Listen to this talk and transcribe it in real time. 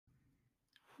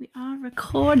We are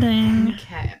recording.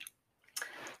 Okay.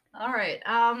 All right.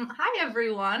 Hi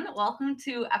everyone. Welcome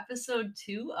to episode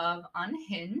 2 of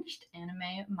Unhinged,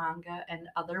 Anime, Manga, and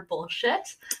Other Bullshit.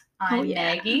 I'm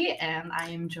Maggie, and I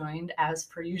am joined as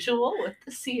per usual with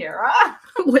the Sierra.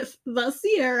 With the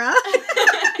Sierra.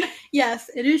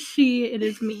 Yes, it is she. It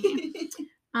is me.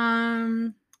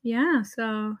 Yeah.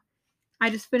 So I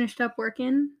just finished up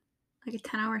working like a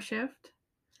 10-hour shift.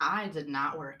 I did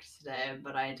not work today,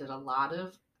 but I did a lot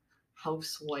of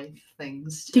housewife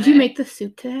things today. Did you make the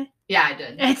soup today? Yeah, I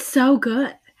did. It's so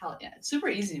good. Hell yeah. It's super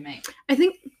easy to make. I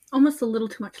think almost a little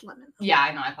too much lemon. Yeah,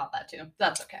 I know. I thought that too.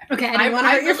 That's okay. Okay, I don't want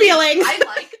to hurt your feelings. I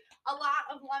like a lot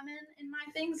of lemon in my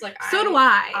things. Like so do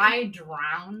I. I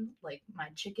drown like my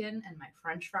chicken and my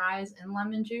French fries in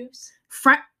lemon juice.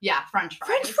 French fries.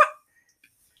 French fries.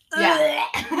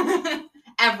 Yeah.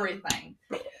 Everything.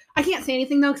 I can't say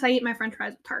anything though because I eat my French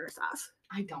fries with tartar sauce.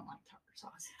 I don't like tartar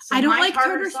sauce. So I don't like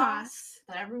tartar sauce.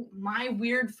 My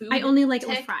weird food. I only like it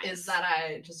with fries. Is that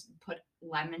I just put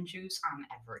lemon juice on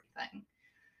everything.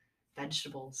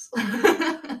 Vegetables.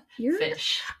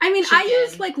 Fish. I mean, chicken. I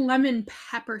use like lemon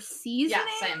pepper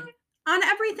seasoning on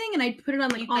everything, and I put it on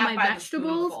like all my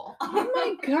vegetables. Oh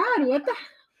my god, what the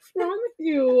hell's wrong with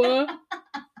you?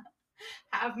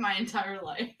 Have my entire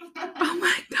life. Oh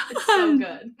my god, it's so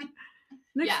good.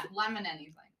 Yeah, lemon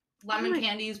anything. Lemon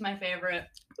candy is my favorite.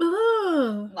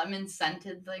 Ugh. Lemon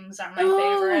scented things are my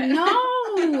favorite.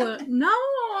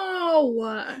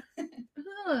 No.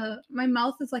 My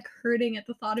mouth is like hurting at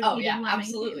the thought of eating lemon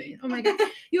absolutely. Candy. Oh my god.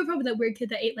 You were probably that weird kid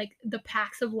that ate like the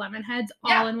packs of lemon heads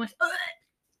all in one.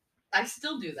 I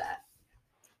still do that.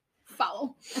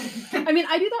 Foul. I mean,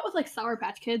 I do that with like Sour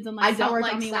Patch Kids and like sour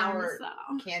gummy sour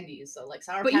ones, candies. So like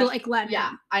Sour Patch. But you like lemon.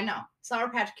 Yeah, I know. Sour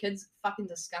Patch Kids, fucking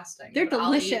disgusting. They're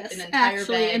delicious,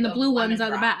 actually, and the blue ones are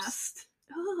the best.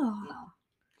 Oh. No.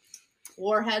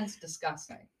 Warheads,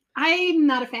 disgusting. I'm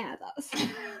not a fan of those.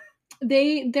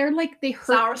 They're like they hurt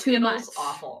sour too much. Skittles,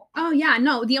 awful. Oh yeah,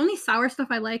 no. The only sour stuff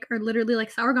I like are literally like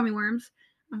sour gummy worms.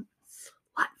 I'm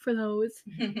a slut for those.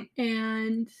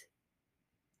 And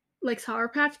like Sour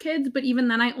Patch Kids, but even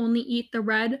then I only eat the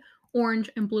red,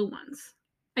 orange, and blue ones.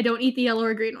 I don't eat the yellow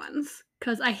or green ones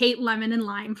because I hate lemon and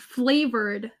lime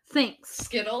flavored things.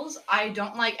 Skittles, I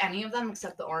don't like any of them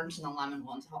except the orange and the lemon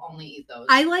ones. I'll only eat those.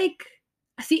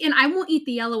 And I won't eat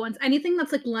the yellow ones. Anything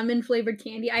that's like lemon flavored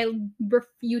candy, I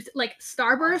refuse. Like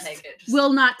Starburst,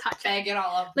 will not touch. Bag it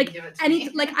all up. Like and give it to me.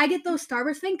 Like I get those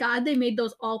Starburst. Thank God they made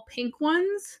those all pink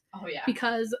ones. Oh yeah.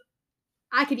 Because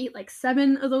I could eat like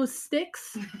 7 of those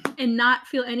sticks and not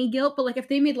feel any guilt. But like if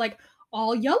they made like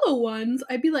all yellow ones,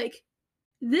 I'd be like,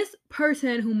 this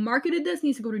person who marketed this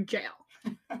needs to go to jail.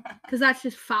 Because that's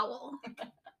just foul.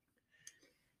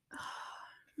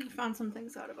 I found some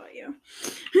things out about you.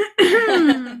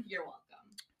 You're welcome.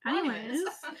 Anyways,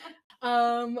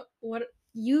 what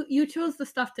you chose the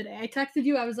stuff today. I texted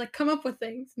you. I was like, come up with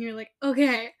things, and you're like,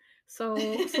 okay. So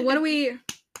what are we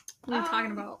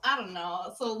talking about? I don't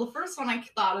know. So the first one I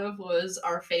thought of was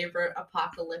our favorite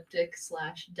apocalyptic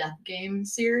 / death game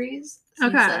series.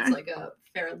 Since that's like a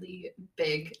fairly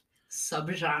big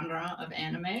subgenre of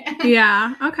anime.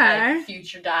 Yeah. Okay. Like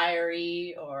Future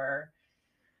Diary or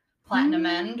Platinum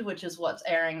End, which is what's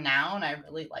airing now, and I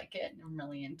really like it. I'm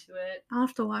really into it. I'll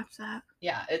have to watch that.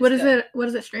 Yeah, it's What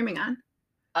is it streaming on?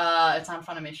 It's on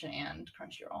Funimation and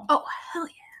Crunchyroll. Oh hell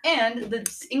yeah! And the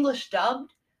English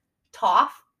dubbed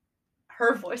Toph,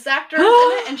 her voice actor is in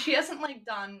it, and she hasn't like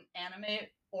done anime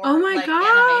or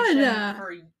animation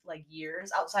for like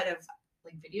years outside of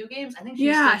like video games. I think she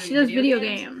does video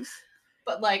games.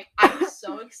 But like I'm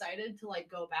so excited to like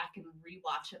go back and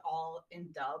rewatch it all in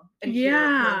dub and hear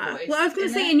her voice. Well, I was gonna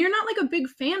say, and you're not like a big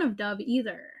fan of dub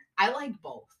either. I like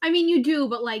both. I mean, you do,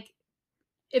 but like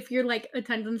if your like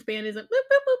attention span is like boop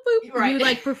boop boop boop, you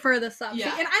like prefer the sub.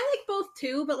 Yeah. And I like both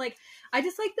too, but like I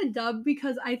just like the dub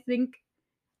because I think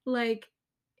like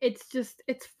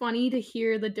it's funny to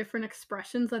hear the different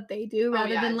expressions that they do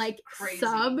rather than like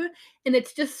sub, and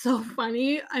it's just so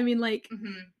funny. I mean, like.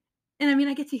 And I mean,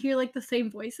 I get to hear like the same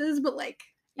voices, but like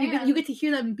you get to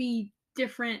hear them be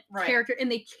different characters,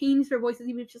 and they change their voices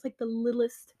even if it's just like the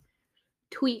littlest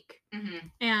tweak.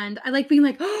 And I like being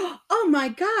like, oh my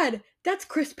god, that's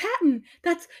Chris Patton.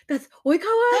 That's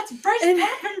Oikawa. That's Bryce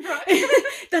Patton, bro.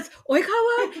 That's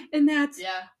Oikawa, and that's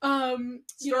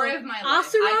Story of my life.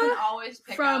 Asura I can always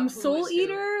pick from out who Soul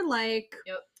Eater, like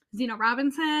Zena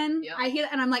Robinson. I hear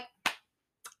that, and I'm like.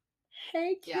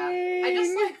 Hey, kid.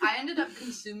 Yeah, I ended up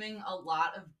consuming a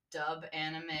lot of dub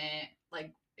anime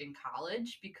in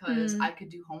college because I could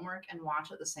do homework and watch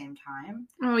at the same time.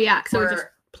 Oh yeah, so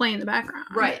play in the background.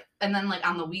 Right. And then like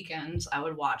on the weekends I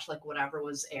would watch like whatever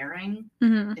was airing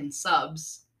in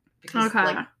subs because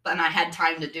like then I had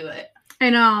time to do it. I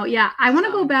know. Yeah. I want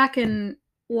to go back and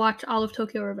watch all of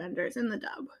Tokyo Revengers in the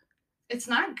dub. It's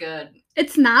not good.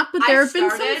 It's not, but there have been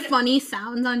some funny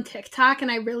sounds on TikTok and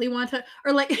I really want to,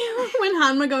 or like when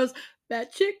Hanma goes,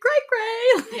 "That shit cray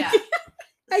cray." Yeah.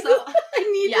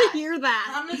 I need to hear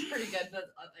that. Hanma's pretty good, but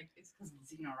like it's because of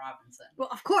Zeno Robinson. Well,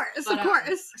 of course.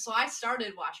 So I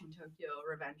started watching Tokyo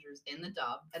Revengers in the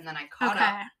dub, and then I caught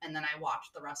up, and then I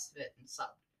watched the rest of it in sub.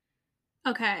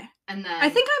 Okay. And then I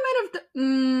think I might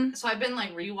have. So I've been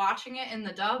like rewatching it in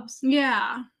the dubs.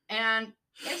 Yeah. And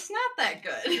it's not that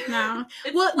good. No.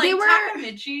 It's well, like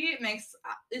Takamichi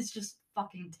is just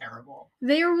fucking terrible.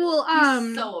 They will.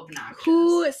 He's so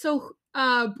obnoxious.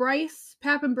 Bryce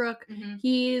Pappenbrook.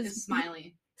 He's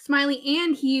Smiley,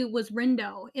 and he was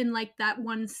Rindo in like that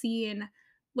one scene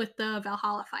with the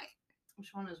Valhalla fight.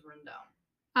 Which one is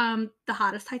Rindo? The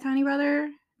hottest Titani brother.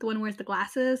 The one who wears the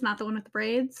glasses, not the one with the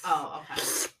braids. Oh, okay.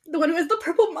 The one who has the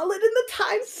purple mullet and the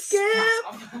time skip.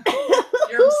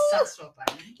 You're obsessed with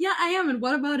them. Yeah, I am. And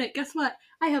what about it? Guess what?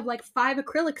 I have like 5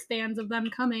 acrylic stands of them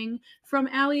coming from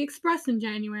AliExpress in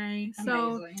January.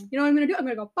 So, you know what I'm going to do? I'm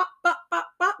going to go pop, pop, pop,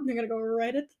 pop. I'm going to go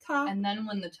right at the top. And then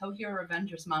when the Tokyo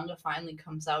Revengers manga finally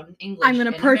comes out in English, I'm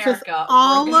going to purchase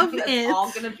all of it. It's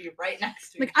all going to be right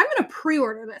next to me. Like, I'm going to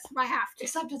pre-order this if I have to.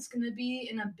 Except it's going to be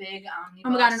in a big omnibus. Oh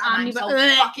my god, an omnibus. I'm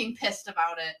so fucking pissed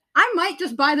about it. I might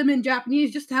just buy them in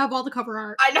Japanese just to have all the cover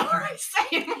art. I know, right?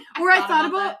 Same. Or I thought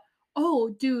about oh,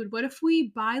 dude, what if we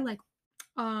buy like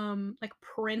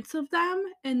prints of them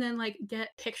and then like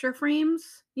get picture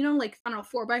frames, you know, like I don't know,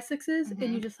 4x6s,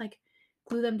 and you just like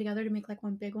glue them together to make like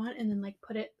one big one and then like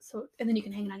put it and then you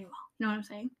can hang it on your wall. You know what I'm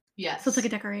saying? Yes. So it's like a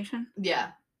decoration.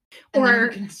 Yeah. And then you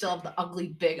can still have the ugly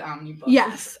big omnibus.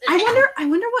 Yes. I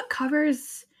wonder what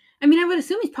covers. I mean, I would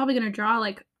assume he's probably gonna draw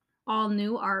like all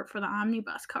new art for the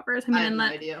omnibus covers. I mean, I have no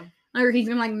idea. Or he's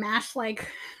gonna like mash like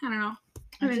I don't know.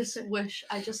 I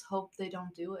just hope they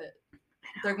don't do it.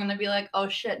 They're gonna be like, oh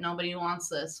shit, nobody wants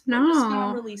this. We're just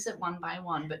gonna release it one by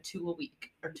one, but 2 a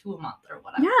week or 2 a month or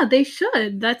whatever. Yeah, they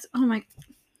should. That's I don't want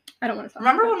to talk.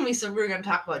 Remember when we said we were gonna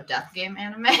talk about Death Game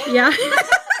anime? Yeah.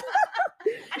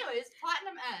 Anyways,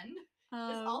 Platinum End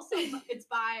is also it's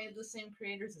by the same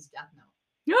creators as Death Note.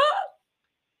 Yeah.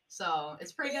 So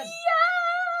it's pretty good.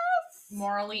 Yes.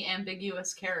 Morally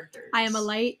ambiguous characters. I am a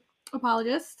light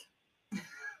apologist.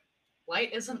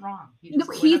 Light isn't wrong. He just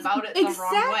went about it the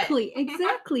wrong way.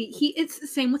 Exactly. It's the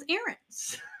same with Eren.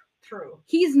 True.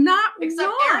 He's not Except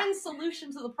wrong. Eren's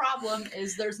solution to the problem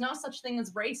is there's no such thing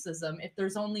as racism if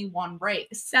there's only one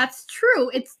race. That's true.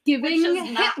 It's giving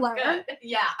Hitler. Not good.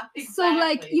 Yeah. Exactly. So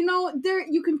like, you know, there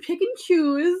you can pick and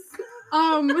choose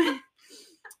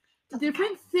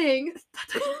different things.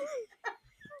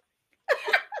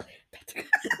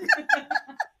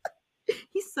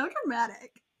 He's so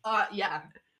dramatic. Yeah.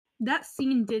 That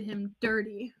scene did him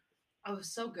dirty. I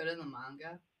was so good in the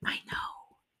manga. I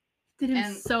know. Did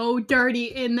him so dirty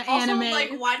in the anime. Also,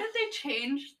 like, why did they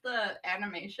change the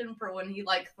animation for when he,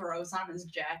 like, throws on his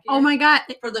jacket? Oh my god.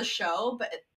 For the show,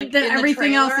 but like, then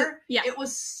everything else, it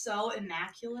was so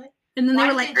immaculate. And then why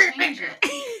they were like, change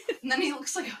it? And then he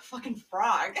looks like a fucking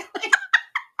frog.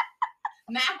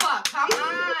 Nappa, come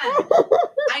on!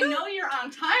 I know you're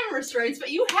on time restraints,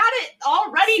 but you had it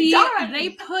already done. They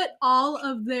put all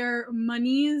of their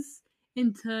monies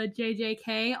into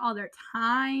JJK, all their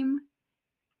time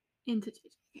into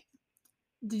JJK.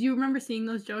 Did you remember seeing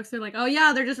those jokes? They're like, oh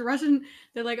yeah, they're just rushing.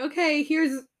 They're like, okay,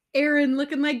 here's Eren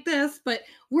looking like this, but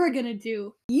we're gonna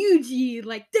do Yuji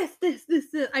like this.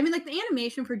 I mean, like the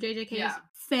animation for JJK is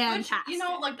fantastic. Which, you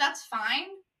know, like that's fine.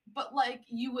 But, like,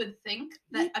 you would think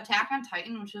that Attack on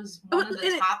Titan, which is one of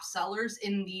the top sellers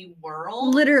in the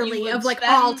world, literally, of, like,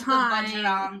 all time, the budget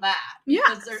on that.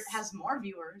 Because it has more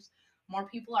viewers, more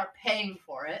people are paying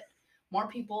for it, more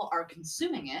people are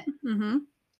consuming it. Mm-hmm.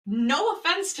 No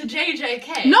offense to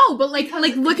JJK. No, but, like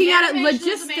looking at it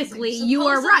logistically, you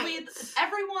are right.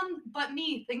 Everyone but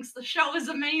me thinks the show is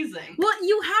amazing. Well,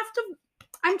 you have to...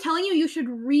 I'm telling you, you should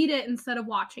read it instead of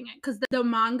watching it, because the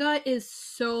manga is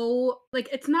so, like,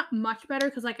 it's not much better,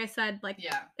 because, like I said, like,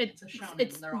 it's a shonen.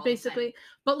 It's basically,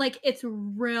 but, like, it's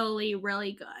really,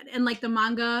 really good, and, like, the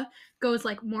manga goes,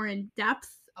 like, more in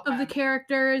depth of the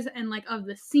characters, and, like, of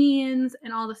the scenes,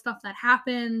 and all the stuff that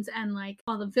happens, and, like,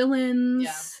 all the villains,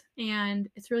 and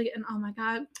it's really good, and oh my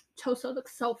god, Choso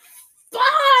looks so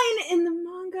fine in the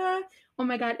manga, oh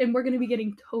my god, and we're gonna be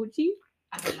getting Toji.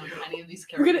 I don't know who any of these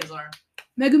characters are.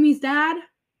 Megumi's dad.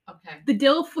 Okay. The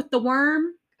Dilf with the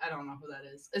worm. I don't know who that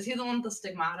is. Is he the one with the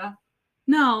stigmata?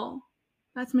 No.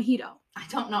 That's Mahito. I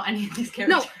don't know any of these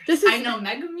characters. No, this is... I know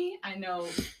Megumi. I know...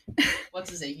 What's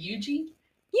his name? Yuji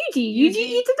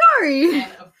Itadori.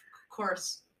 And of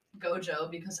course,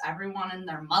 Gojo, because everyone and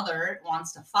their mother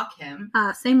wants to fuck him.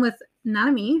 Same with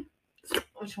Nanami.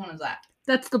 Which one is that?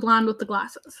 That's the blonde with the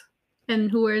glasses.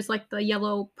 And who wears, like, the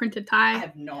yellow printed tie. I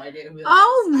have no idea who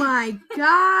that is. is. My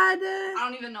God. I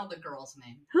don't even know the girl's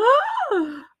name.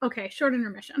 Okay, short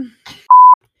intermission.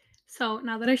 So,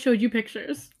 now that I showed you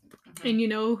pictures, and you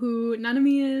know who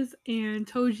Nanami is and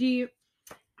Toji,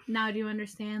 now do you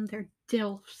understand they're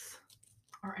DILFs?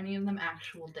 Are any of them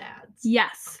actual dads?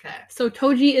 Yes. Okay. So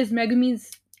Toji is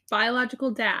Megumi's biological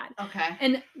dad. Okay.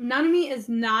 And Nanami is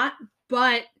not,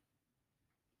 but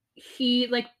he,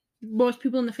 like, most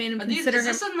people in the fandom consider him...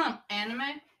 Is this in the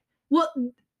anime? Well,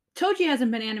 Toji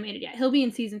hasn't been animated yet. He'll be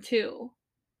in season 2.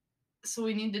 So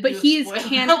we need to but do he is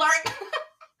canon.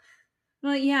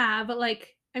 Well, yeah, but,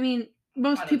 like, I mean,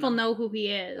 most people know who he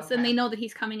is, okay. and they know that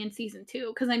he's coming in season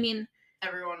 2. Because, I mean,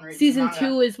 everyone reads season manga.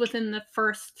 2 is within the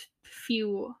first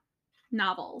few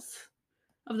novels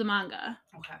of the manga.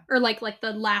 Okay. Or, like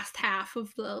the last half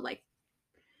of the, like,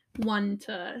 1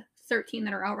 to 13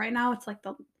 that are out right now. It's, like,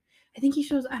 I think he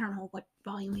shows... I don't know what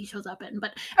volume he shows up in,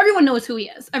 but everyone knows who he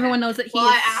is. Everyone knows that he is... Well,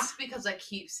 I ask because I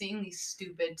keep seeing these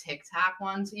stupid TikTok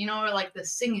ones, you know, or like the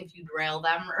sing if you rail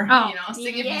them, or, you know,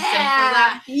 sing if you sing for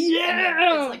them.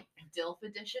 Yeah! It's like DILF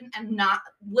edition, and not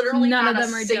a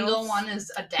single one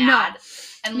is a dad. No.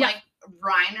 And, like,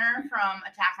 Reiner from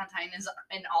Attack on Titan is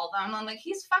in all of them. I'm like,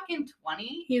 he's fucking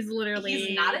 20. He's literally...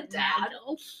 He's not a dad.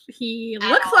 He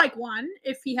looks like one.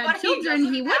 If he had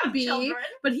children, he would be. Children.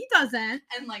 But he doesn't.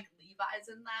 And, like, Levi's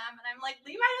in them, and I'm like,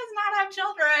 Levi does not have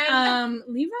children.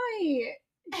 Levi,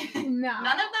 no.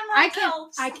 None of them are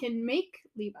DILFs. I can make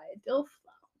Levi a DILF,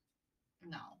 though.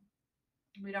 No.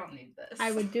 We don't need this.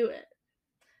 I would do it.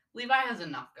 Levi has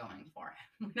enough going for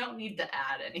him. We don't need to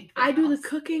add anything I do the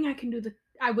cooking,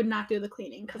 I would not do the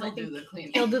cleaning, because I think do the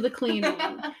cleaning. He'll do the cleaning.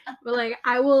 But, like,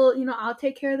 I will, you know, I'll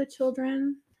take care of the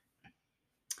children.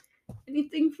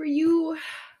 Anything for you,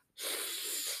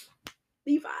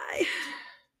 Levi.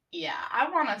 Yeah, I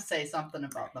want to say something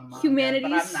about the manga, Humanity's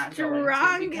but I'm not going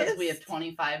to, because we have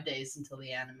 25 days until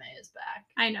the anime is back.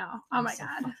 I know. Oh my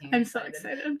God. I'm so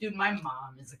excited. Dude, my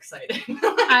mom is excited.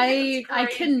 I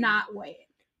cannot wait.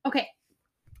 Okay.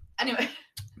 Anyway.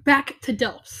 Back to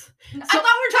DILFs. I thought we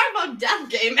were talking about Death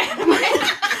Game anime.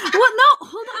 Well, no,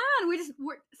 hold on.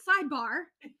 We're sidebar.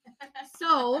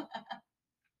 So,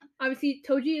 obviously,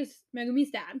 Toji is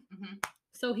Megumi's dad. Mm-hmm.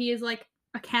 So he is, like,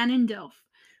 a canon DILF.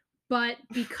 But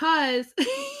because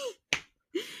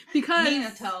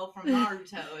Minato from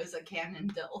Naruto is a canon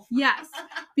DILF. Yes.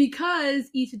 Because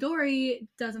Itadori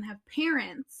doesn't have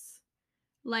parents.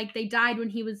 Like, they died when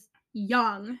he was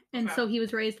young, and so he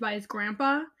was raised by his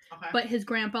grandpa. Okay. But his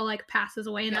grandpa, like, passes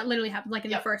away, and that literally happened, like,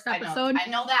 in the first episode. I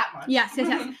know that much. Yes.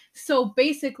 So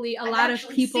basically, a lot of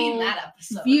people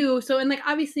view... So, and, like,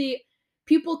 obviously,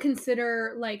 people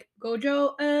consider, like,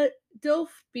 Gojo a DILF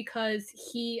because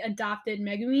he adopted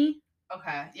Megumi.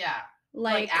 Okay, yeah.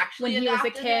 Like actually when he was a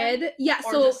kid. Him? Yeah,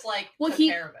 or so... just, like, took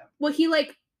care of him? Well, he,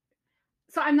 like...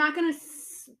 So, I'm not gonna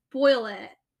spoil it.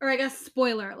 Or, I guess,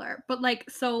 spoiler alert. But, like,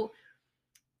 so...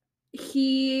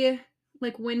 He...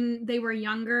 Like, when they were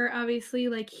younger, obviously,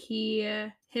 like,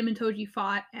 him and Toji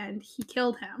fought, and he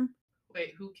killed him.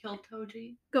 Wait, who killed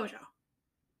Toji? Gojo.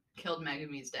 Killed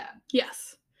Megumi's dad.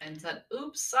 Yes. And said,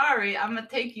 oops, sorry, I'm gonna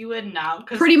take you in now.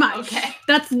 Pretty much. Okay.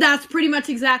 That's pretty much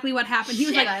exactly what happened. He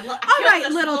was like, all right,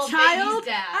 little child.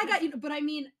 I got you. But, I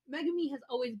mean, Megumi has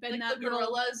always been like that the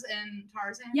gorillas in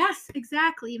Tarzan? Yes,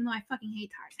 exactly. Even though I fucking hate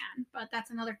Tarzan. But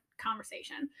that's another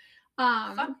conversation.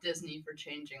 Fuck Disney for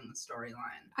changing the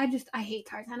storyline. I hate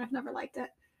Tarzan. I've never liked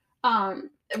it.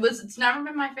 It's never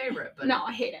been my favorite, but no,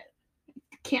 I hate it.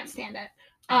 Can't stand it.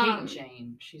 I hate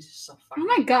Jane. She's just so fucking... Oh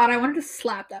my God, I wanted to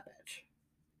slap that bitch.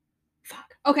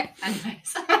 Fuck. Okay.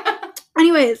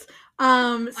 Anyways.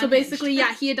 So basically,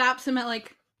 yeah, he adopts him at,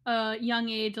 like, a young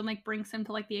age and, like, brings him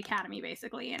to, like, the academy,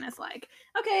 basically, and it's like,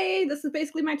 okay, this is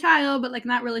basically my child, but, like,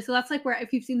 not really. So that's, like, where,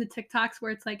 if you've seen the TikToks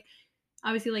where it's, like,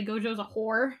 obviously, like, Gojo's a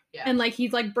whore. Yeah. And, like,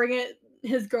 he's, like, bringing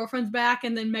his girlfriends back.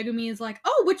 And then Megumi is like,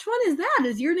 oh, which one is that?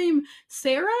 Is your name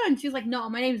Sarah? And she's like, no,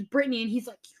 my name's Brittany. And he's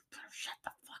like, you better shut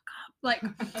the fuck up.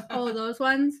 Like, all of those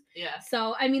ones. Yeah.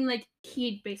 So, I mean, like,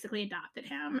 he basically adopted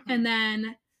him. Mm-hmm. And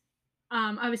then,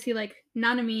 obviously, like,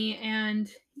 Nanami and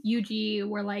Yuji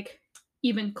were, like,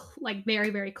 even, like, very,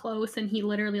 very close. And he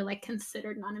literally, like,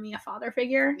 considered Nanami a father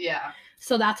figure. Yeah.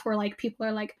 So that's where, like, people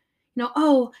are like, you know,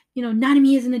 oh, you know,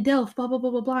 Nanami isn't a DILF, blah, blah,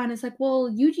 blah, blah, blah. And it's like, well,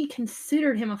 Yuji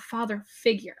considered him a father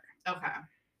figure. Okay.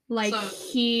 Like, so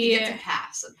he gets a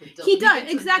pass. He does,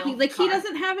 exactly. Like, he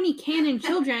doesn't have any canon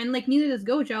children. Like, neither does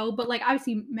Gojo. But, like,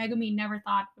 obviously, Megumi never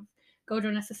thought of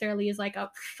Gojo necessarily as, like,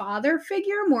 a father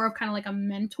figure. More of kind of like a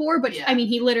mentor. But, I mean,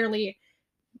 he literally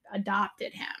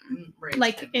adopted him.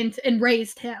 And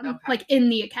raised him. Like, in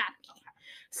the academy. Okay.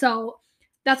 So,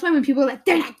 that's why when people are like,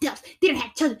 they're not adults. They don't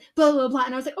have children. Blah, blah, blah.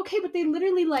 And I was like, okay, but they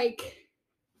literally, like...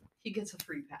 He gets a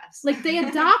free pass. Like, they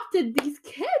adopted these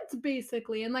kids,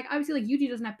 basically. And, like, obviously, like, Yuji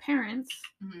doesn't have parents.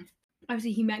 Mm-hmm.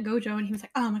 Obviously, he met Gojo, and he was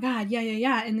like, oh, my God,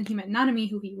 yeah. And then he met Nanami,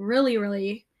 who he really,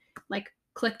 really, like,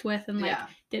 clicked with and, like,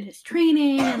 did his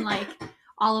training and, like,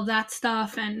 all of that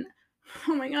stuff. And,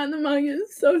 oh, my God, the manga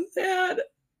is so sad.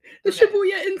 The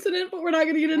Shibuya incident, but we're not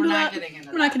going to get into that.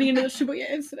 We're not going to get into the Shibuya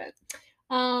incident.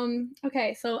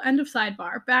 Okay, so end of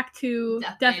sidebar. Back to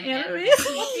Death Anime.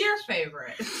 What's your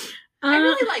favorite? I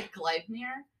really like Gleipnir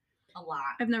a lot.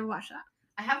 I've never watched that.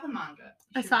 I have the manga.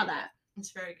 I saw that. It's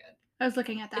very good. I was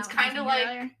looking at that. It's kind of like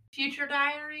earlier. Future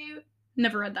Diary.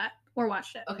 Never read that or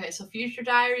watched it. Okay, so Future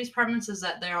Diary's premise is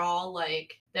that they all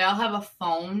have a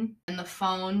phone, and the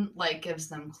phone, like, gives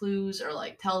them clues or,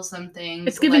 like, tells them things.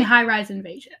 It's giving high-rise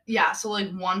invasion. Yeah, so,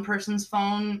 like, one person's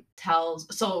phone tells...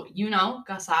 So,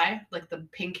 Gasai, like, the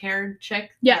pink-haired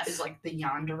chick? Yes. That is, like, the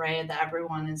yandere that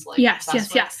everyone is, like, yes.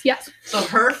 So,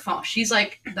 her phone... She's,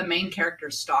 like, the main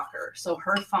character's stalker. So,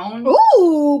 her phone...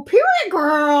 Ooh, period,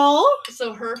 girl!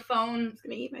 So, her phone... I'm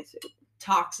gonna eat my soup.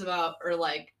 Talks about, or,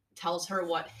 like, tells her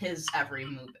what his every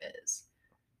move is.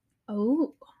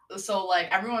 Oh. So, like,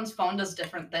 everyone's phone does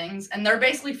different things, and they're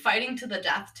basically fighting to the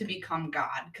death to become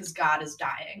God, because God is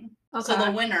dying. Okay. So the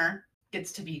winner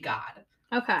gets to be God.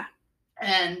 Okay.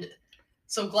 And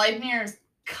so Gleipnir is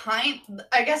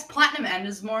I guess Platinum End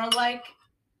is more like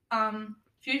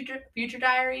Future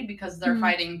Diary, because they're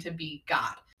fighting to be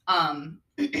God. And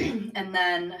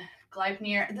then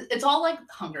Gleipnir, it's all like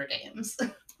Hunger Games.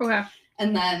 Okay.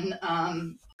 And then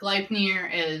Gleipnir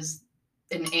is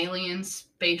an alien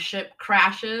spaceship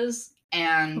crashes,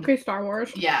 and... Okay, Star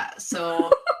Wars. Yeah, so...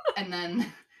 and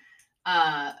then...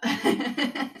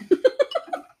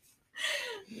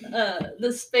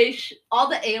 all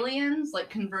the aliens, like,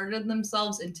 converted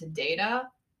themselves into data,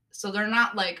 so they're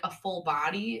not, like, a full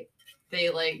body. They,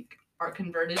 like, are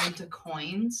converted into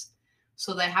coins,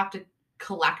 so they have to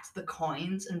collect the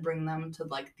coins and bring them to,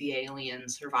 like, the alien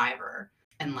survivor,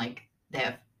 and, like,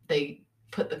 they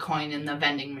put the coin in the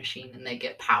vending machine and they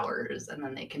get powers, and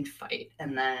then they can fight,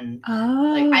 and then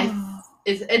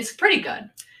it's pretty good.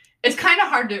 It's kind of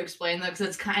hard to explain though, because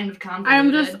it's kind of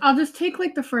complicated. I'll just take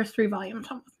like the first 3 volumes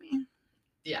home with me.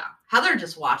 Yeah, Heather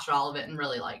just watched all of it and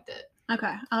really liked it.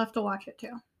 Okay, I'll have to watch it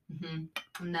too. Mm-hmm.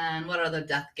 And then what are the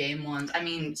death game ones? I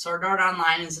mean, Sword Art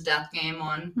Online is a death game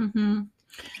one. Mm-hmm.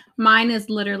 Mine is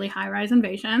literally High-Rise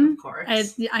Invasion. Of course.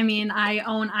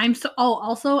 I'm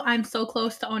so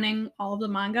close to owning all of the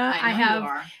manga. I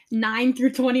have 9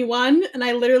 through 21, and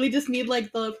I literally just need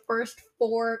like the first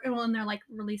 4. Well, and they're like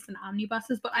released in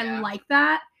omnibuses, but I like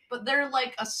that. But they're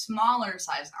like a smaller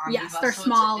size omnibus. Yes, they're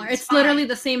smaller. It's literally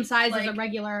the same size as a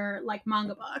regular like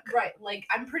manga book. Right. Like,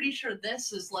 I'm pretty sure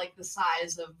this is like the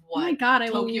size of what. Oh my God, I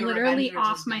will Tokyo literally Revengers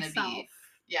off myself. Be.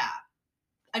 Yeah.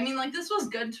 I mean, like, this was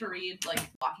good to read, like,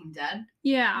 Walking Dead.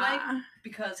 Yeah. Like,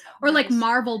 because... Or, like,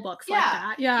 Marvel books like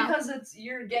that. Yeah. Because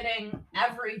you're getting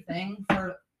everything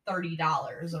for $30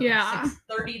 or $30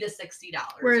 to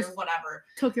 $60 or whatever.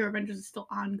 Tokyo Revengers is still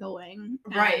ongoing.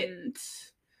 Right.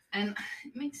 And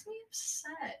it makes me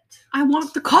upset. I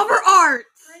want the cover art!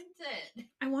 Print it.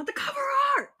 I want the cover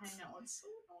art! I know, it's so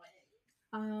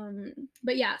annoying.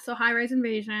 But yeah, so High-Rise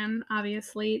Invasion,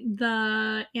 obviously.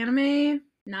 The anime...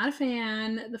 Not a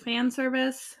fan. The fan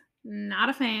service, not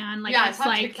a fan. Like, yeah, I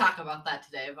saw TikTok about that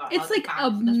today. It's like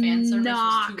the fan service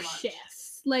was too much.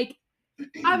 Like,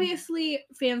 obviously,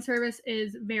 fan service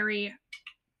is very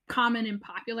common and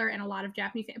popular in a lot of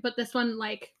Japanese fans, but this one,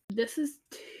 like, this is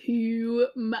too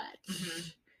much. Mm-hmm.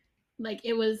 Like,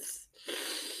 it was.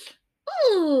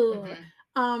 Ooh.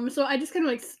 Mm-hmm. So I just kind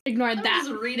of like ignored that.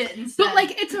 Just read it instead. But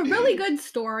like, it's a really good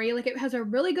story. Like, it has a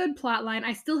really good plot line.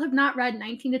 I still have not read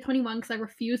 19 to 21 because I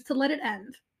refuse to let it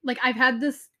end. Like, I've had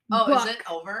this book. Is it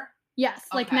over? Yes,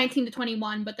 okay. Like 19 to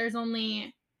 21, but there's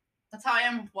only... That's how I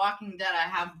am with Walking Dead. I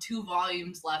have 2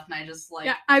 volumes left, and I just, like...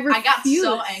 Yeah, I got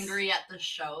so angry at the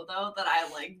show, though, that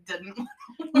I, like, didn't...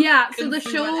 Yeah, so the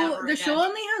show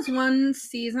only has 1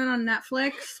 season on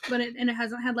Netflix, but it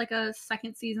hasn't had, like, a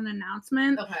second season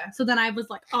announcement. Okay. So then I was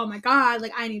like, oh my God,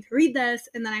 like, I need to read this,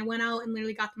 and then I went out and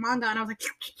literally got the manga, and I was like,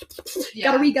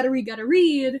 gotta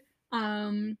read.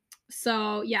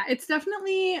 So yeah, it's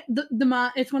definitely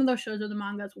it's one of those shows where the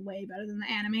manga is way better than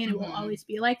the anime, and it will always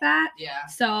be like that. Yeah.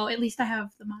 So at least I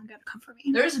have the manga to come for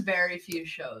me. There's very few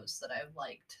shows that I've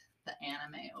liked the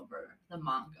anime over the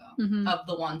manga of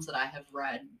the ones that I have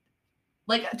read.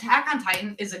 Like, Attack on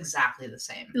Titan is exactly the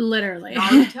same. Literally.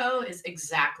 Naruto is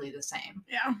exactly the same.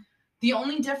 Yeah. The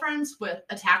only difference with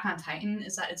Attack on Titan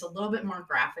is that it's a little bit more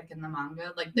graphic in the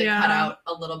manga. Like, they cut out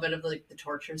a little bit of, like, the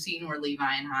torture scene where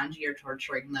Levi and Hanji are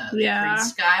torturing the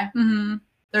priest guy. Mm-hmm.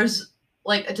 There's,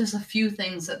 like, just a few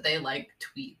things that they, like,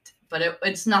 tweaked. But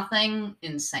it's nothing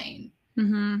insane.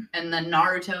 Mm-hmm. And then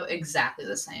Naruto, exactly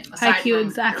the same. Haikyuu,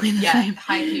 exactly the same. Yeah,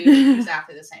 Haikyuu,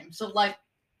 exactly the same. So, like,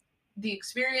 the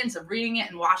experience of reading it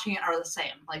and watching it are the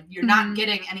same. Like, you're not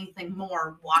getting anything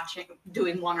more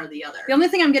doing one or the other. The only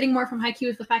thing I'm getting more from Haikyuu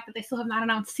is the fact that they still have not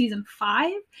announced season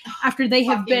 5 after they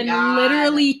have been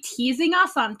literally teasing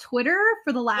us on Twitter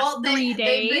for the last 3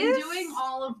 days. They've been doing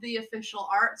all of the official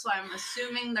art, so I'm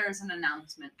assuming there's an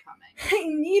announcement coming. I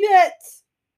need it.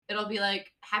 It'll be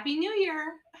like, Happy New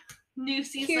Year. New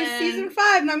season. Here's season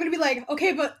 5, and I'm gonna be like,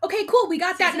 okay, cool, we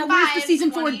got that. Now where's the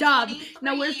season 4 dub?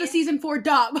 Now where's the season 4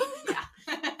 dub? Yeah.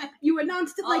 You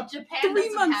announced it like Japan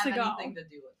 3 months ago. Anything to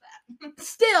do with that.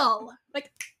 Still,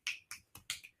 like,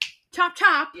 chop.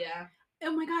 Yeah.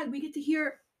 Oh my god, we get to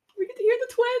hear the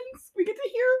twins. We get to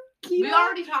hear Kita. We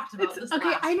already talked about this.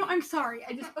 Okay, I know. I'm sorry.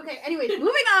 Anyways,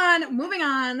 moving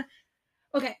on.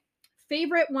 Okay,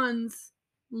 favorite ones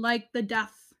like the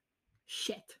death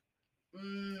shit.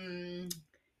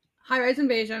 High Rise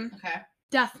Invasion. Okay.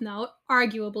 Death Note,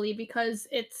 arguably, because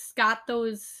it's got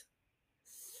those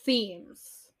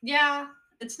themes. Yeah,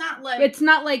 it's not like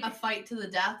a fight to the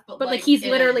death, but like he's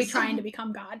literally trying to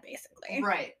become God, basically.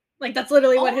 Right. Like, that's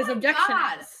literally what his objection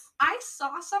is. I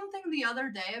saw something the other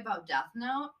day about Death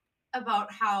Note about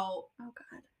how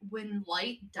when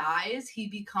Light dies, he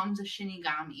becomes a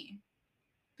Shinigami.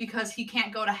 Because he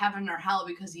can't go to heaven or hell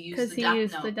because he used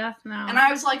the Death Note. And I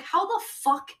was like, how the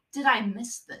fuck did I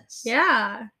miss this?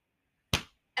 Yeah.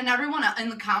 And everyone in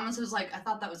the comments was like, I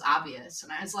thought that was obvious.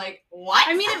 And I was like, what?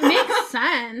 I mean, it makes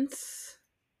sense.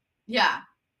 Yeah.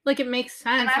 Like, it makes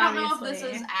sense, And I don't know if this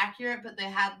is accurate, but they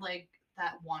had, like,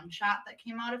 that one shot that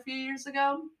came out a few years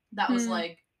ago that was,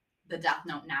 like, the Death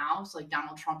Note now. So, like,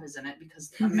 Donald Trump is in it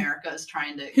because America is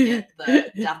trying to get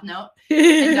the Death Note.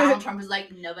 And Donald Trump is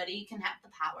like, nobody can have the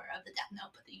power of the Death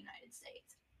Note but the United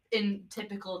States. In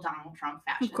typical Donald Trump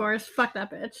fashion. Of course. Fuck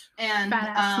that bitch. And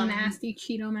fat ass, nasty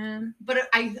Cheeto man. But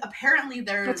apparently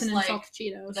there's, like,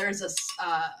 Cheetos. There's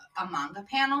a manga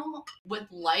panel with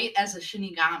Light as a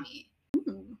Shinigami.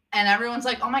 Ooh. And everyone's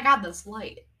like, oh my god, that's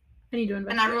Light. I need to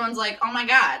investigate. And everyone's like, oh my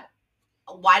god,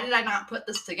 why did I not put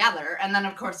this together? And then,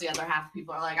 of course, the other half of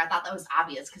people are like, I thought that was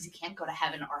obvious because he can't go to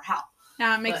heaven or hell.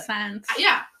 Yeah, it makes sense.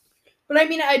 Yeah. But I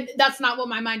mean, that's not what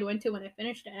my mind went to when I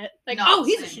finished it. Like, no,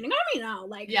 he's a Shinigami now.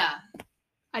 Like, yeah.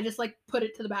 I just, like, put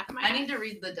it to the back of my head. I need to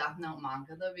read the Death Note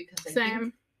manga, though, because I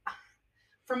think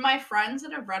from my friends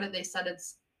that have read it, they said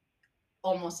it's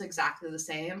almost exactly the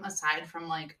same, aside from,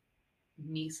 like,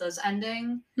 Misa's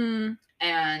ending.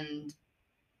 And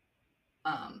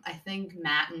I think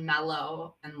Matt and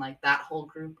Mello and, like, that whole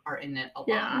group are in it a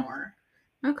lot more.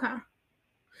 Okay.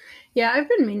 Yeah, I've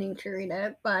been meaning to read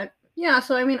it, but yeah,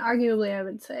 so I mean, arguably I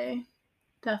would say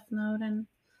Death Note. And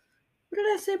what did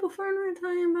I say before we were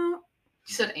talking about?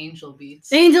 You said Angel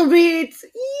Beats. Angel Beats!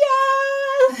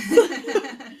 Yes!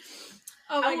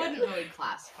 I wouldn't really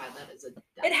classify that as a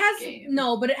death game.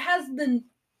 No, but it has the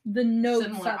notes.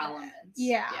 Similar elements.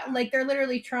 Yeah, like they're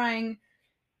literally trying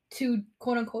to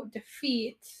quote unquote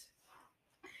defeat.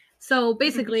 So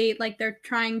basically, like they're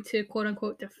trying to quote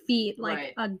unquote defeat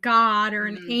like a god or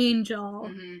an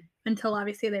angel until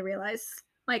obviously they realize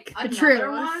like the truth.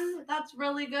 Another one that's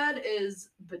really good is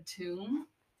Batum.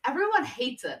 Everyone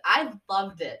hates it. I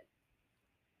loved it.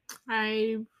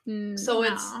 It's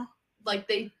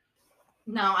like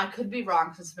now I could be wrong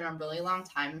because it's been a really long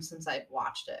time since I've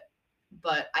watched it.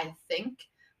 But I think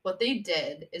what they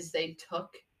did is they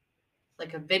took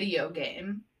like a video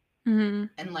game and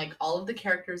like all of the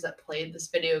characters that played this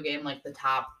video game, like the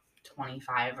top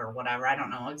 25 or whatever, I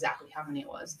don't know exactly how many it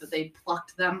was, but they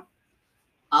plucked them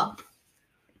up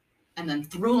and then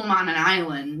threw them on an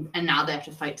island, and now they have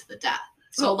to fight to the death.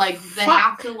 So they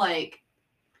have to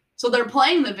so they're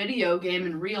playing the video game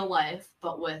in real life,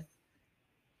 but with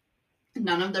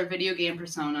none of their video game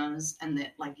personas, and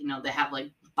they they have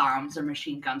like bombs or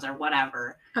machine guns or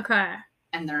whatever. Okay.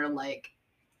 And they're like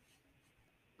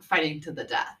fighting to the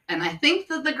death. And I think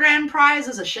that the grand prize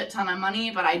is a shit ton of money,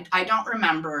 but I don't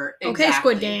remember exactly. Okay,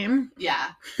 Squid Game.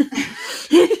 Yeah.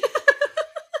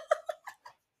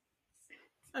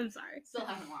 I'm sorry. Still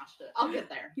haven't watched it. I'll get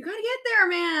there. You gotta get there,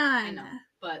 man. I know.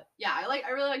 But yeah,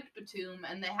 I really liked Batum,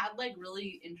 and they had like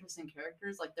really interesting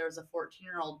characters. Like there was a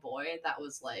 14-year-old boy that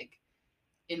was like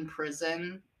in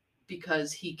prison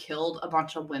because he killed a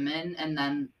bunch of women and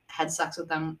then had sex with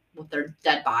them with their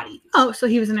dead bodies. Oh, so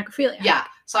he was a necrophiliac. Yeah.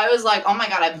 So I was like, oh my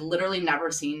god, I've literally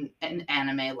never seen an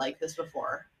anime like this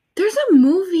before. There's a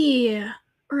movie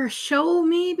or a show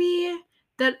maybe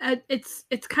that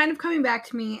it's kind of coming back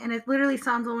to me, and it literally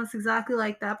sounds almost exactly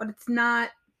like that, but it's not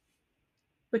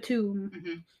Batum.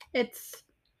 Mm-hmm. It's,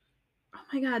 oh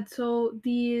my god, so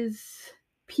these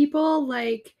people,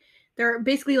 like, they're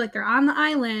basically like they're on the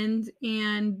island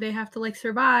and they have to like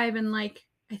survive and like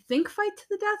I think fight to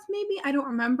the death maybe, I don't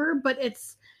remember, but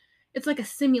it's like a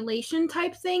simulation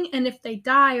type thing, and if they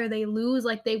die or they lose,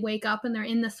 like they wake up and they're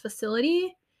in this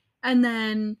facility and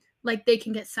then like they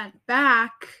can get sent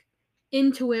back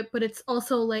into it, but it's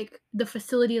also like the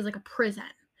facility is like a prison.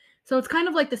 So it's kind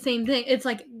of like the same thing. It's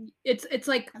like it's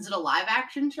like, is it a live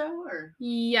action show or?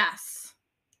 Yes.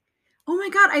 Oh my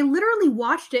god, I literally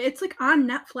watched it. It's like on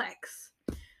Netflix.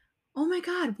 Oh my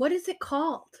god, what is it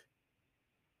called?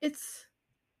 Is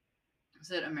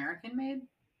it American made?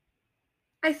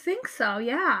 I think so,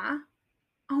 yeah.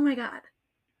 Oh my god.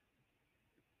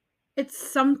 It's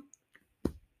some...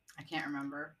 I can't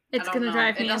remember. It's gonna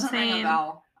drive me insane. It doesn't ring a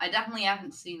bell. I definitely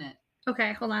haven't seen it.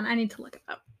 Okay, hold on. I need to look it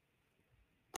up.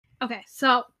 Okay,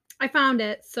 so I found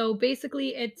it. So basically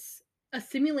it's a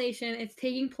simulation. It's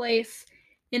taking place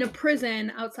in a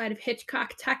prison outside of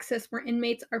Hitchcock, Texas, where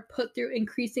inmates are put through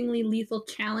increasingly lethal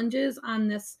challenges on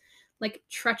this like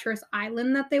treacherous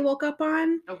island that they woke up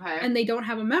on. Okay. And they don't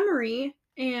have a memory,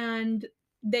 and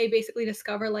they basically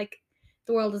discover like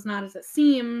the world is not as it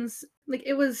seems. Like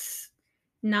it was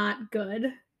not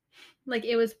good. Like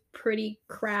it was pretty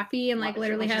crappy, and like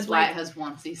literally had why it has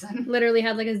one season. Literally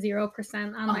had like a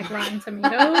 0% on like Rotten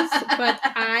Tomatoes. But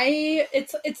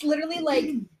it's literally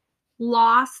like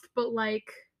Lost, but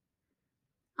like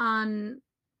on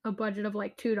a budget of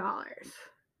like $2.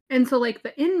 And so like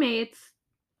the inmates,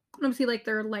 obviously like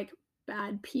they're like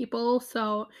bad people.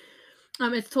 So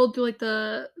it's told through like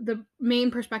the main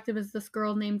perspective is this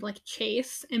girl named like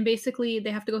Chase, and basically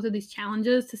they have to go through these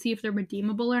challenges to see if they're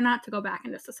redeemable or not to go back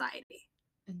into society.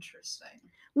 Interesting.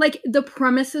 Like the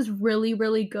premise is really,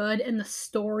 really good and the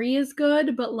story is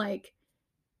good, but like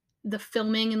the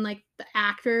filming and like the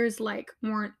actors like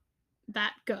weren't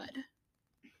that good.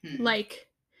 Like,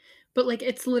 but like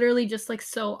it's literally just like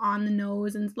so on the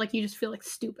nose, and like you just feel like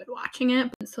stupid watching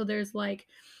it. So there's like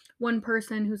one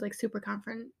person who's like super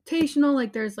confrontational,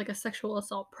 like there's like a sexual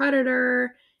assault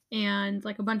predator and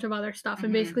like a bunch of other stuff.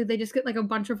 And basically they just get like a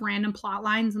bunch of random plot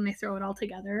lines and they throw it all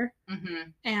together.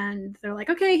 And they're like,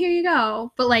 okay, here you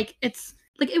go. But like it's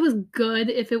like it was good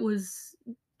if it was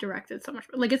directed so much.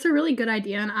 Like it's a really good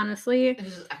idea, and honestly it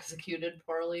was executed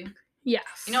poorly. Yes.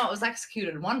 You know, it was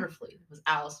executed wonderfully. It was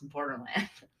Alice in Borderland.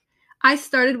 I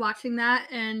started watching that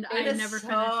and I never finished it.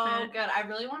 So good. I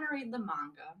really want to read the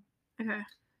manga. Okay.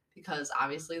 Because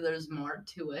obviously there's more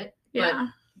to it. Yeah.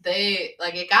 But they,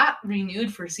 like, it got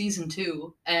renewed for season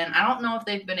 2. And I don't know if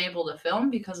they've been able to film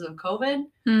because of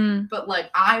COVID. But, like,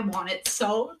 I want it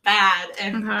so bad.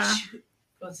 And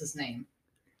what's his name?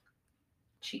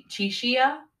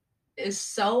 Chishiya is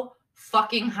so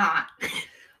fucking hot.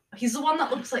 He's the one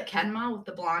that looks like Kenma with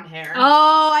the blonde hair.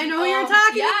 Oh, I know who you're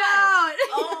talking about.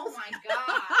 Oh my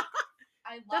god.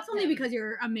 I love That's only because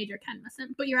you're a major Ken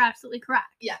Muslim, but you're absolutely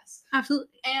correct. Yes.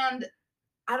 Absolutely. And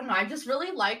I don't know, I just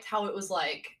really liked how it was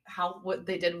like what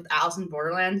they did with Alice in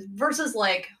Borderland versus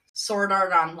like Sword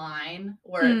Art Online,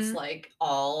 where it's like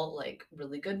all like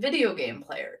really good video game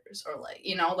players, or like,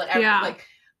 you know, like like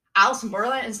Alice in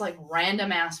Borderland is like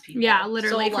random ass people. Yeah,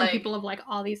 literally so, from like, people of like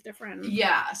all these different.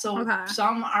 Yeah, so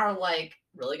some are like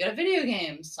really good at video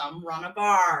games, some run a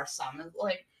bar, some is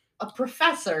like a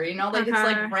professor, you know, like it's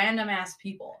like random ass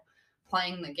people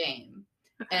playing the game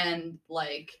and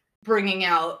like bringing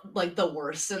out like the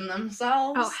worst in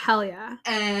themselves. Oh hell yeah.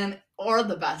 And or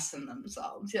the best in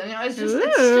themselves. You know, it's just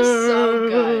so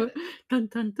good. Dun,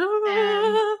 dun, dun.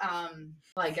 And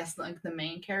well, I guess like the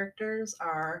main characters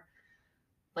are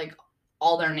like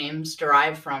all their names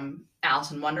derive from Alice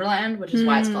in Wonderland, which is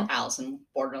why it's called Alice in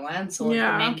Borderland. So like,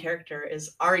 the main character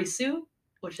is Arisu,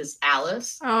 which is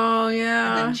Alice. Oh yeah.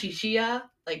 And then Chishiya,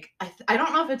 like I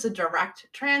don't know if it's a direct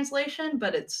translation,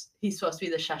 but he's supposed to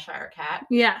be the Cheshire Cat.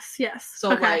 Yes, yes. So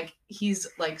like he's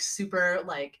like super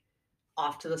like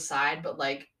off to the side, but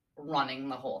like running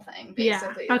the whole thing,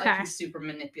 basically. Yeah, okay. Like, he's super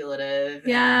manipulative.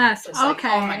 Yes, okay. Like,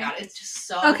 oh my god, it's just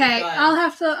so good. I'll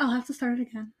have to start it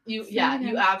again.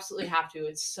 You absolutely have to.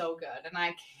 It's so good, and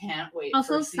I can't wait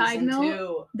for season 2. Side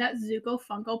note, that Zuko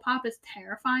Funko Pop is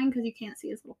terrifying because you can't see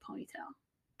his little ponytail.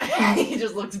 He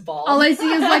just looks bald. All I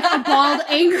see is like a bald,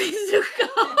 angry Zuko.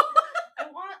 I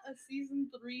want a season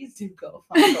 3 Zuko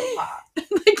Funko Pop.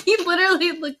 Like, he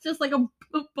literally looks just like a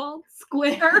bald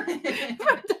square.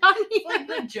 Like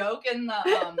the joke in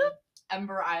the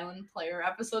Ember Island player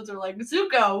episodes are like,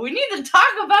 Zuko, we need to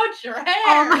talk about your hair.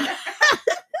 Oh my god.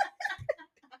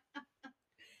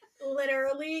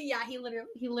 Literally, yeah, he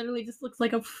literally just looks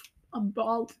like a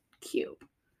bald cube.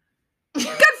 Good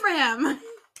for him.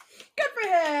 Good for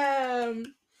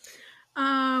him.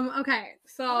 Okay,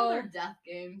 so what other Death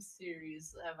Game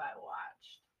series have I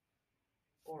watched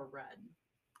or read?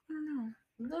 I don't know.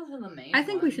 Those are the main I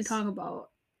think ones. We should talk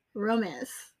about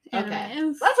romance. Okay.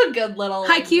 Animes. That's a good little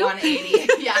Haikyuu?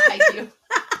 180. Yeah, Haikyuu.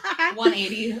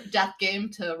 180 Death Game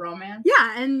to romance.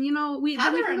 Yeah, and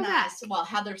Heather and I, well,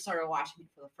 Heather started watching it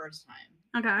for the first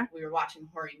time. Okay. We were watching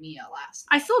Horimiya last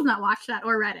night. I still have not watched that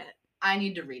or read it. I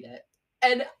need to read it.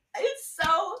 And it's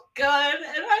so good,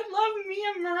 and I love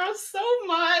Miyamura so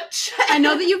much. I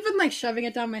know that you've been like shoving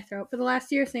it down my throat for the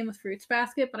last year, same with Fruits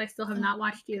Basket, but I still have not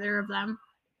watched either of them.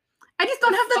 I just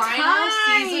don't have the time.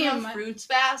 Season of Fruits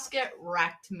Basket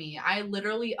wrecked me. I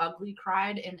literally ugly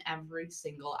cried in every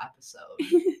single episode.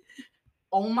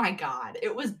 Oh my god,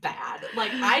 it was bad.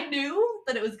 Like, I knew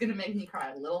that it was gonna make me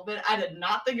cry a little bit. I did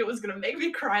not think it was gonna make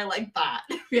me cry like that.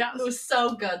 Yeah. It was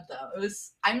so good though.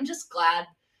 I'm just glad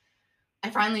I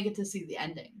finally get to see the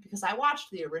ending, because I watched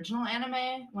the original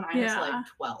anime when I was like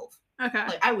 12. Okay.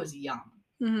 Like, I was young.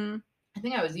 Mm-hmm. I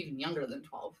think I was even younger than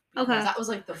 12. Because that was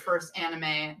like the first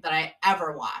anime that I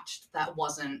ever watched that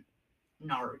wasn't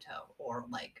Naruto or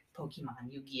like Pokemon,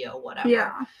 Yu-Gi-Oh, whatever.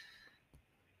 Yeah.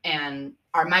 And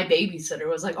my babysitter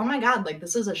was like, oh my god, like,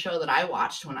 this is a show that I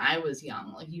watched when I was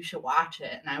young. Like, you should watch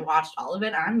it. And I watched all of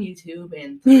it on YouTube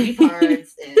in 3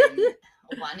 parts in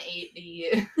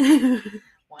 180,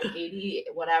 180,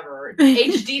 whatever.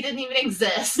 HD didn't even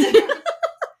exist.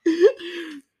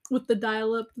 With the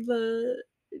dial-up, the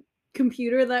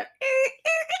computer that...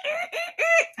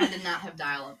 I did not have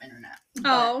dial-up internet.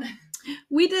 Oh.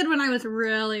 We did when I was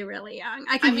really, really young.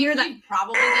 I can hear that.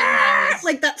 Probably did when I was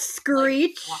like that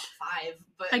screech. Like, 5,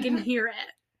 but I can hear it.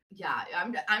 Yeah,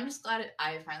 I'm just glad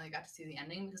I finally got to see the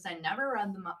ending, because I never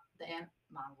read the manga.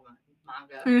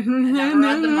 Mm-hmm. I never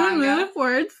read the manga.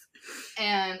 Words.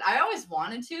 And I always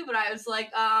wanted to, but I was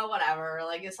like, whatever.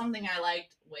 Like, it's something I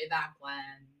liked way back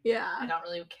when. Yeah. I don't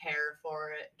really care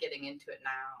for it getting into it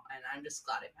now, and I'm just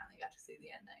glad I finally got to see the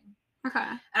ending.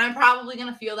 Okay. And I'm probably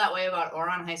going to feel that way about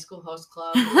Ouran High School Host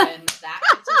Club when that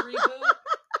gets a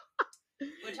reboot.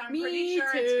 Which I'm pretty sure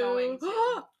it's going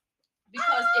to.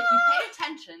 Because if you pay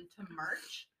attention to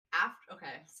merch,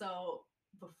 so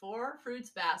before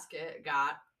Fruits Basket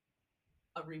got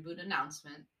a reboot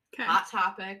announcement, Hot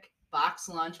Topic, Box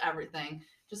Lunch, everything,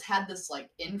 just had this like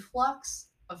influx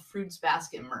of Fruits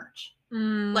Basket merch.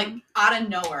 Like, out of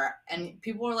nowhere. And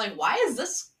people were like, why is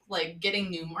this like getting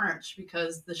new merch?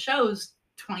 Because the show's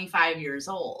 25 years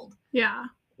old. Yeah.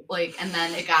 Like, and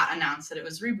then it got announced that it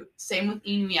was reboot. Same with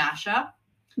Inuyasha.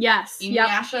 Yes.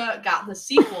 Inuyasha got the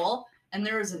sequel, and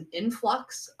there was an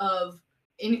influx of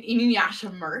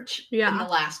Inuyasha merch in the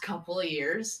last couple of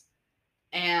years.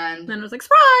 And then it was like,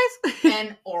 surprise!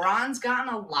 And Ouran's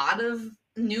gotten a lot of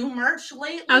new merch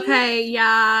lately. Okay,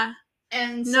 yeah.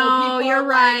 And so you're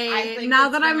right. Like, I think now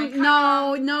that I'm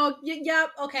yep,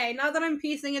 okay. Now that I'm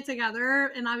piecing it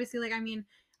together, and obviously, like, I mean,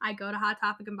 I go to Hot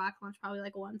Topic and Box Lunch probably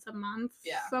like once a month.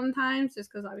 Yeah. Sometimes,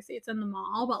 just because obviously it's in the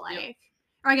mall, but like,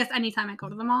 or I guess anytime I go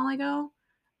to the mall, I go.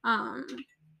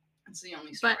 It's the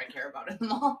only store I care about in the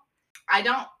mall. I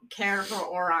don't care for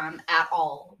Ouran at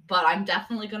all, but I'm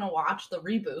definitely gonna watch the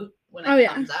reboot when it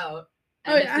comes out.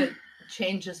 And if it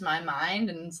changes my mind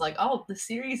and it's like, oh, the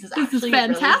series is actually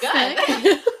fantastic. Really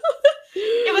good.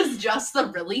 It was just the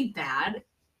really bad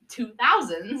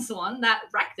 2000s one that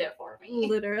wrecked it for me.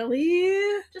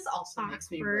 Literally. Just also makes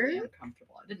me really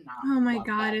uncomfortable. I did not. Oh my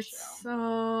god, it's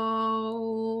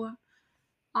so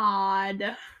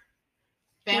odd.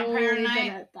 Vampire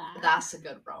Night, that's a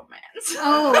good romance.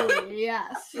 Oh,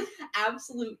 yes.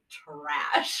 Absolute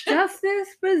trash. Justice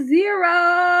for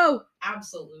Zero.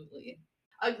 Absolutely.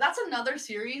 That's another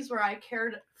series where I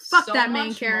cared that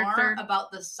main character more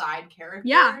about the side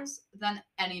characters than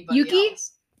anybody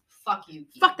else. fuck you.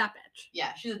 Fuck that bitch.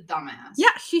 Yeah, she's a dumbass. Yeah,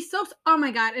 she's so. Oh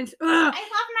my god. And I love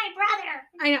my brother.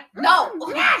 I know.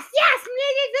 No. Yes.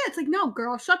 It's like, no,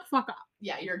 girl, shut the fuck up.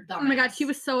 Yeah, you're dumbass. Oh my god, she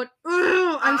was so.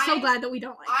 I'm so glad that we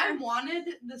don't like her. I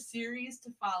wanted the series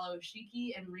to follow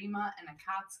Shiki and Rima and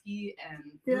Akatsuki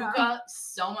and Ruka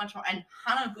so much more, and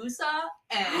Hanabusa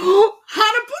and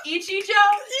Ichijo.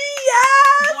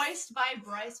 Yes. Voiced by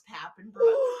Bryce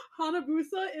Papenbrook.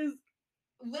 Hanabusa is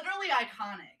literally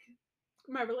iconic.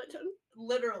 My religion.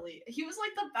 Literally, he was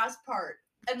like the best part.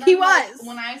 And then, he was.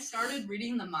 When I started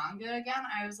reading the manga again,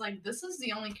 I was like, this is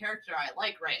the only character I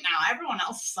like right now. Everyone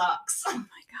else sucks. Oh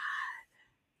my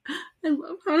god. I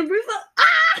love Hanabusa.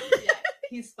 Ah! Yeah,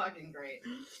 he's fucking great.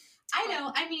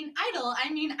 Idol.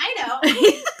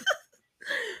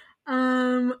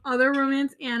 Other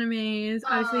romance animes.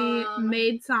 Obviously,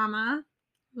 Maid Sama.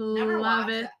 Love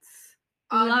it.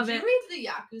 Love it. Did you read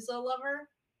The Yakuza Lover?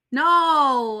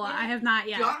 No, I have not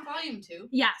yet. Do you want volume 2?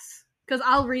 Yes, because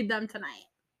I'll read them tonight.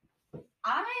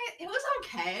 It was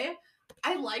okay.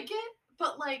 I like it,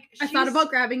 but like I thought about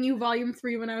grabbing you volume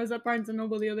 3 when I was at Barnes &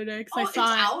 Noble the other day because I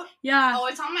saw it's out? Yeah. Oh,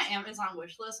 it's on my Amazon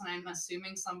wish list, and I'm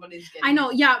assuming somebody's getting I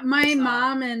know, yeah. My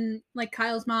mom and like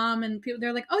Kyle's mom and people,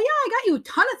 they're like, oh yeah, I got you a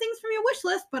ton of things from your wish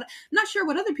list, but I'm not sure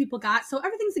what other people got, so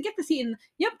everything's a gift receipt. And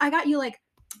yep, I got you like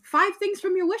 5 things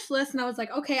from your wish list, and I was like,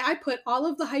 okay, I put all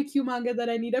of the Haikyuu manga that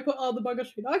I need. I put all the Bungo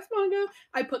Stray Dogs manga.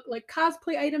 I put like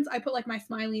cosplay items. I put like my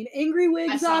Smiley and Angry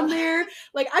wigs on there.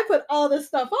 Like I put all this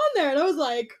stuff on there, and I was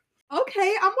like,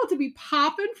 okay, I'm about to be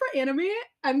popping for anime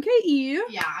MKE.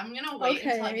 Yeah, I'm gonna wait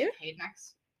until I get paid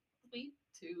next week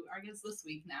I guess this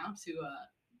week now to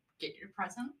get your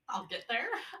present. I'll get there.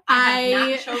 I have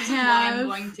not chosen what I'm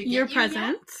going to get your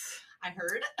present. I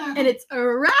heard. And it's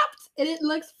wrapped and it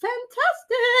looks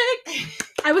fantastic.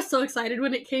 I was so excited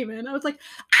when it came in. I was like,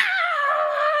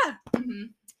 ah! Mm-hmm.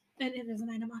 And it is an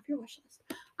item off your wish list.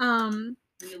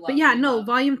 But yeah, no,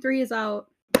 volume 3 is out.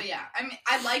 But yeah, I mean,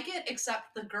 I like it,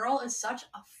 except the girl is such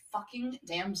a fucking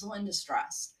damsel in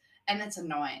distress. And it's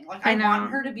annoying. Like, I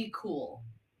want her to be cool,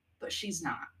 but she's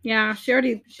not. Yeah, she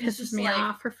already pisses me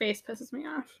off. Her face pisses me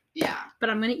off. Yeah.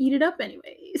 But I'm going to eat it up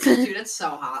anyways. Dude, it's so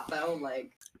hot, though.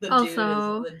 Like, the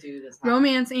dude is hot.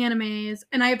 Romance animes.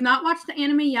 And I have not watched the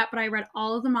anime yet, but I read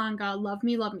all of the manga. Love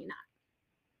Me, Love Me Not.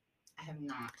 I have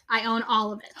not. I own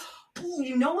all of it. Ooh,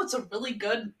 you know what's a really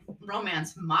good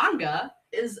romance manga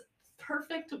is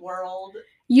Perfect World.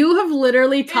 You have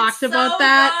literally talked about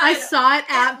that. Good. I saw it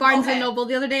at Barnes & Noble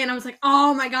the other day, and I was like,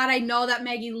 oh my god, I know that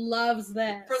Maggie loves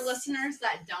this. For listeners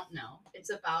that don't know,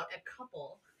 it's about a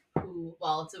couple who,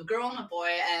 well, it's a girl and a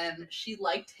boy, and she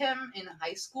liked him in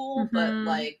high school, but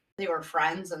like they were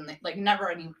friends and they like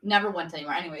never went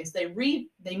anywhere. Anyways, they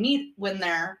meet when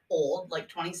they're old, like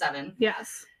 27.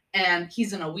 Yes. And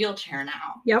he's in a wheelchair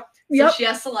now. Yep. So she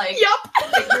has to like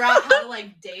figure out how to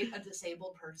like date a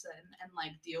disabled person and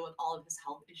like deal with all of his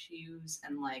health issues,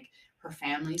 and like her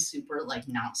family's super like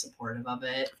not supportive of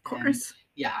it. Of course. And,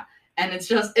 yeah. And it's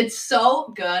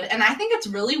so good. And I think it's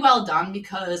really well done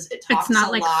because it talks a lot. It's not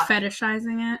a like lot,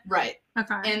 fetishizing it. Right.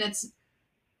 Okay. And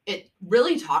it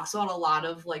really talks about a lot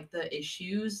of like the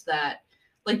issues that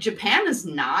like Japan is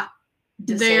not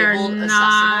disabled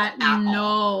not at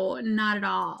all. Not at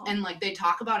all. And like they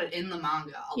talk about it in the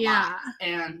manga a lot.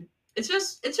 And it's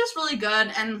just really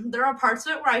good. And there are parts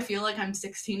of it where I feel like I'm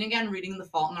 16 again reading The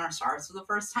Fault in Our Stars for the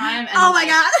first time. And oh my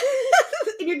god.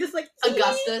 And you're just like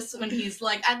Augustus when he's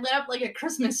like, I lit up like a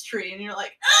Christmas tree, and you're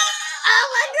like, oh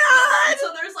my god.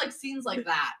 So there's like scenes like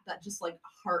that just like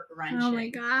heart wrenching. Oh my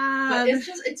god. But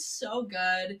it's so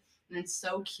good and it's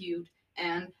so cute.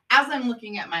 And as I'm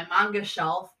looking at my manga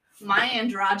shelf, My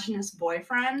Androgynous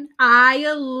Boyfriend.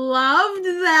 I loved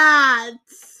that.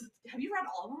 Have you read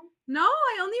all of them? No,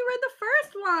 I only read the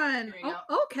first one. Here you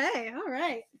go. Okay, all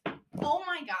right. Oh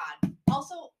my god.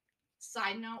 Also,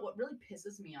 side note, what really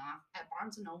pisses me off at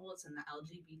Barnes & Noble, it's in the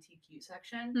LGBTQ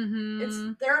section.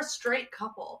 Mm-hmm. They're a straight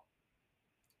couple.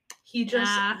 He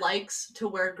just likes to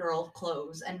wear girl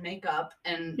clothes and makeup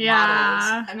and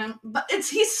models. And then, but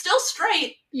he's still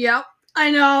straight. Yep. I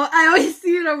know. I always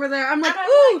see it over there. I'm like,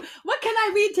 ooh, what can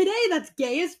I read today that's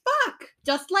gay as fuck?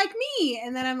 Just like me.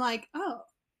 And then I'm like, oh,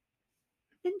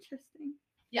 interesting.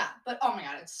 Yeah, but oh my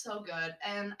god, it's so good.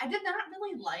 And I did not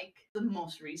really like the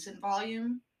most recent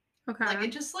volume. Okay. Like,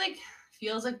 it just like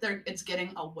feels like it's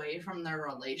getting away from their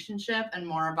relationship and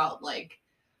more about like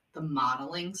the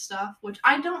modeling stuff, which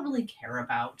I don't really care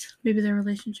about. Maybe their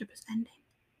relationship is ending.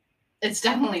 It's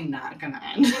definitely not gonna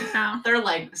end. No. They're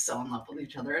like so in love with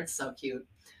each other. It's so cute.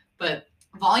 But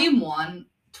volume 1,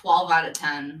 12 out of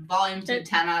 10. Volume 2,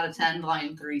 10 out of 10.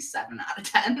 Volume 3, 7 out of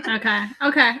 10.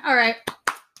 Okay. All right.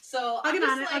 So I'll get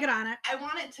on it. I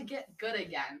want it to get good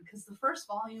again because the first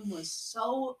volume was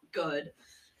so good,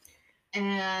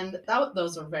 and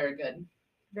those are very good.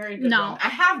 Very good. No. I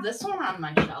have this one on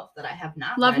my shelf that I have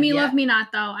not Love read Me, yet. Love Me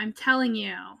Not, though. I'm telling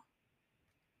you.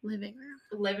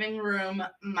 Living Room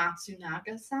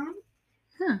Matsunaga-san.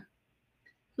 Huh.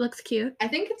 Looks cute. I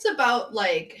think it's about,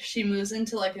 like, she moves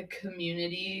into, like, a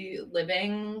community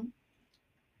living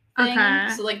thing. Okay.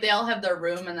 So, like, they all have their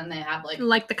room, and then they have,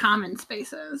 like the common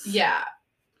spaces. Yeah.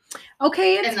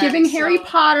 Okay, it's giving Harry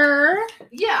Potter.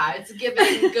 Yeah, it's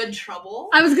giving Good Trouble.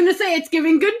 I was gonna say it's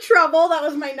giving Good Trouble. That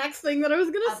was my next thing that I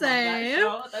was gonna say.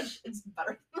 Love that show. It's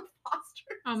better than the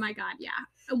Fosters. Oh my god, yeah.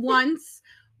 Once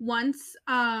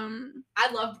I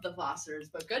loved the Fosters,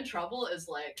 but Good Trouble is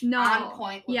like on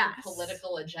point with the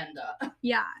political agenda.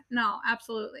 Yeah, no,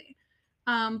 absolutely.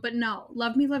 But no,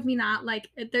 Love Me, Love Me Not, like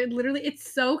they're literally,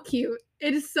 it's so cute.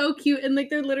 It is so cute, and like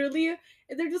they're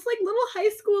just like little high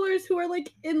schoolers who are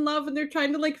like in love, and they're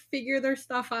trying to like figure their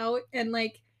stuff out, and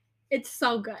like it's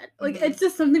so good. Like it's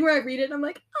just something where I read it and I'm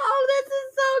like, oh, this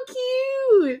is so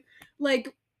cute.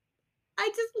 Like I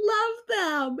just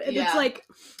love them. And it's like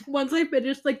once I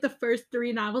finished like the first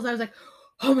 3 novels, I was like,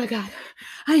 oh my god,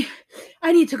 I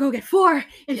need to go get 4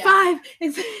 and 5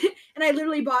 and and I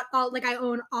literally bought I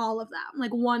own all of them,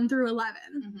 like 1 through 11.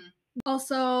 Mm-hmm.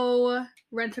 Also,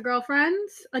 Rent-A-Girlfriend.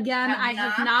 Again, I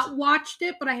have not watched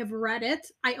it, but I have read it.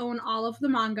 I own all of the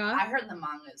manga. I heard the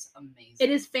manga is amazing. It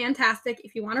is fantastic.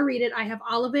 If you want to read it, I have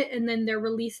all of it. And then they're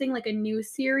releasing like a new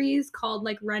series called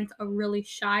like Rent a Really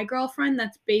Shy Girlfriend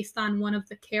that's based on one of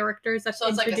the characters that's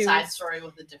introduced. So it's like a side story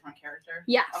with a different character?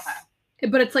 Yes. Okay.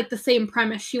 But it's like the same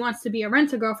premise. She wants to be a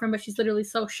Rent-A-Girlfriend, but she's literally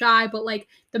so shy. But like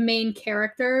the main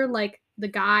character, like the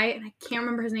guy, and I can't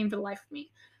remember his name for the life of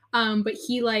me. But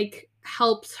he like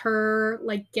helps her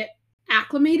like get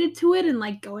acclimated to it and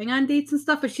like going on dates and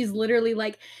stuff. But she's literally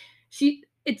like,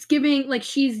 it's giving like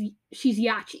she's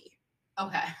Yachi.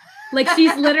 Okay. Like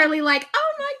she's literally like,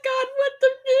 oh my god, what the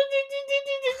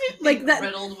like that,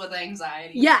 riddled with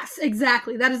anxiety. Yes,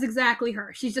 exactly. That is exactly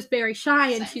her. She's just very shy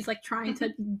and she's like trying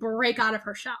to break out of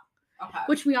her shell. Okay.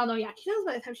 Which we all know Yachi does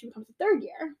by the time she becomes a 3rd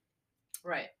year.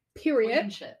 Right.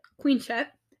 Period. Queen shit.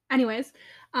 Anyways,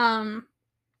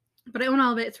 but I own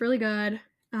all of it. It's really good.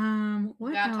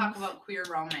 We gotta talk about queer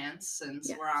romance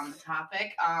since we're on the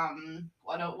topic.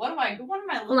 What am I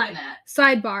looking at?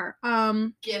 Sidebar.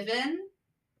 Given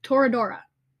Toradora.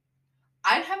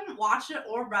 I haven't watched it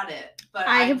or read it, but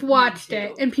I have watched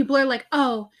it, and people are like,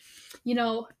 "Oh, you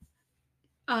know,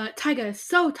 Taiga is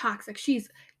so toxic. She's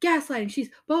gaslighting. She's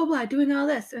blah blah blah, doing all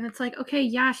this." And it's like, okay,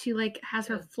 yeah, she like has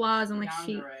her flaws, and like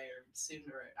Yandere or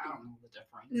Tsundere. I don't know the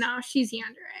difference. No, she's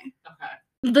Yandere. Okay.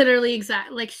 Literally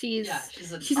exact. Like she's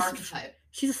an archetype.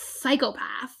 She's a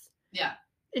psychopath. Yeah.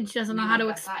 And she doesn't know how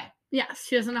to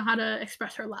she doesn't know how to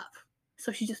express her love.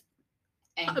 So she's just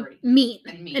angry, mean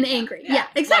and angry. Yeah,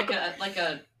 exactly. Like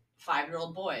a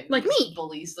 5-year-old boy, like me,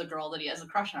 bullies the girl that he has a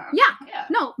crush on. Yeah.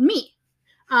 No, me.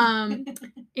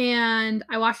 And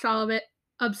I watched all of it.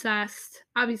 Obsessed.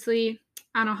 Obviously,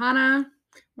 Anohana.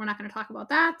 We're not going to talk about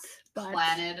that. But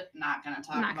Planet, not going to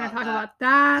talk about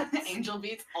that. Angel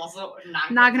Beats, also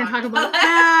not going to talk about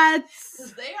that.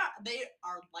 Because they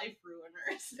are life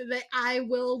ruiners. I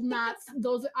will not.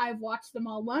 Those I've watched them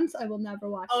all once. I will never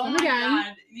watch them again. Oh my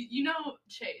god! You know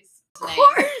Chase. Of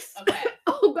course. Okay.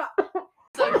 Oh god.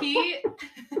 So he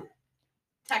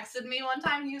texted me one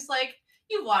time. He was like,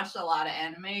 "You watched a lot of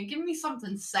anime. Give me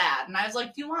something sad." And I was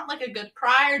like, "Do you want like a good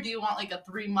cry, or do you want like a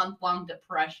 3-month-long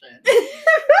depression?"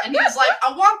 And he was like,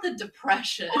 "I want the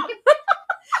depression."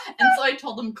 And so I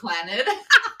told him Planet.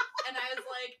 And I was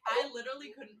like, I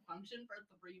literally couldn't function for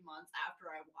 3 months after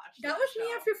I watched that was show.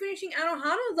 Me after finishing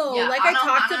Anohana though. Yeah, like Anohana,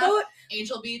 I talked about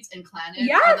Angel Beats and Planet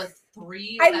are the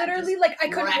 3 I literally like I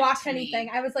couldn't watch anything.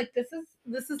 I was like, this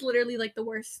is literally like the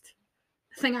worst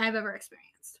thing I've ever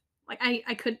experienced. Like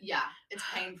I could. Yeah, it's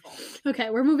painful. Okay,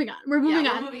 we're moving on. We're moving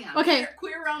on. Okay.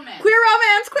 Queer romance. Queer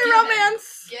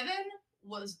romance. Given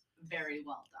was very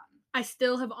well done. I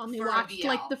still have only watched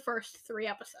like the first 3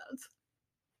 episodes.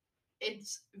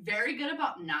 It's very good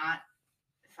about not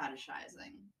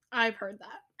fetishizing. I've heard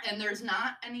that. And there's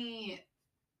not any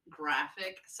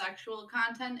graphic sexual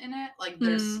content in it. Like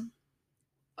there's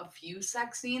a few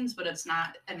sex scenes, but it's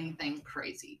not anything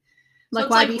crazy. Like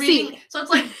YBC. So it's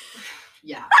like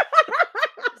yeah.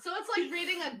 So it's like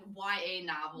reading a YA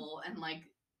novel and like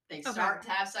they start to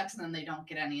have sex and then they don't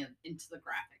get any into the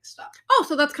graphic stuff. Oh,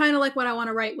 so that's kind of like what I want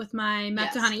to write with my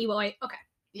Matsuhana Iwai. Okay.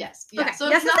 Yes. Yeah. Okay. So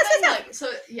it's nothing like so.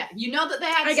 Yeah, you know that they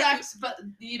had sex, but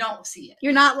you don't see it.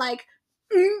 You're not like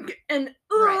and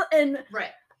right. and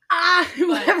right.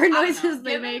 Whatever noises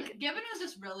they make. Given is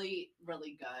just really,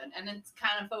 really good, and it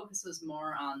kind of focuses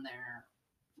more on their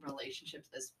relationships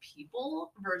as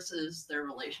people versus their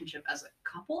relationship as a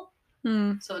couple.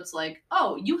 So it's like,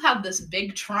 oh, you have this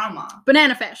big trauma.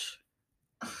 Banana fish.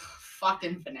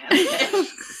 Fucking banana fish.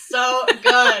 So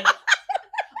good.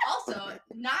 Also,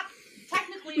 not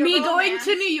technically me going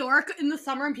to New York in the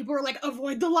summer and people were like,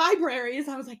 avoid the libraries.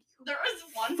 I was like, there was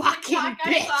one fucking TikTok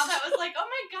I saw that was like, oh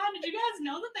my god, did you guys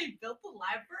know that they built the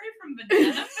library from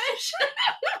banana fish?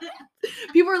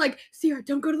 People were like, Sierra,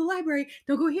 don't go to the library.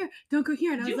 Don't go here. Don't go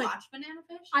here. And Did I was you like, watch Banana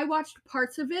Fish? I watched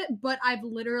parts of it, but I've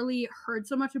literally heard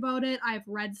so much about it. I've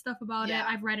read stuff about it.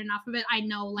 I've read enough of it. I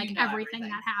know like everything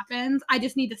that happens. I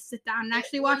just need to sit down and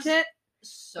actually watch it.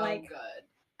 So good.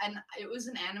 And it was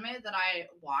an anime that I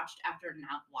watched after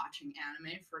not watching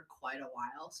anime for quite a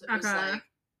while. So it was like,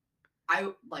 I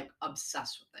like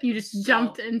obsessed with it. You just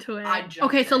jumped into it. I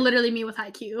jumped in. So literally me with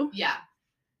Haikyuu. Yeah.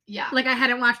 Yeah. Like I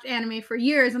hadn't watched anime for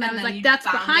years and I was like, that's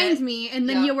behind me. And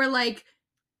then you were like,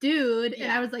 dude.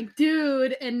 And I was like,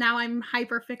 dude. And now I'm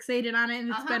hyper fixated on it.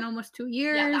 And it's been almost 2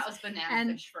 years. Yeah, that was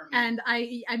Banana Fish for me. And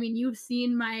I mean, you've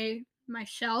seen my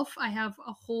shelf. I have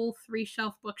a whole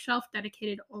 3-shelf bookshelf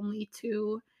dedicated only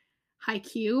to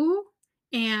Haikyuu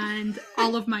and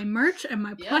all of my merch and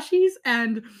my plushies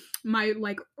and my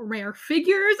like rare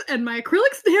figures and my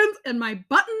acrylic stands and my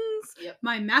buttons,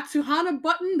 my Matsuhana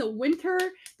button,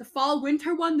 the fall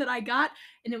winter one that I got,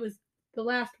 and it was the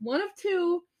last one of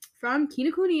 2 from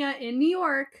Kinokuniya in New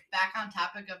York. Back on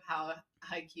topic of how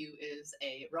Haikyuu is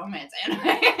a romance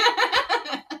anime.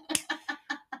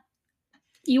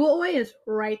 Iwa is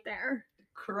right there.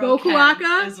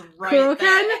 Bokuaka is right Kuroken,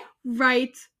 there.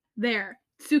 Right there.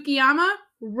 Tsukiyama,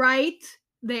 right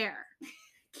there.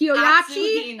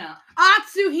 Kiyoyachi,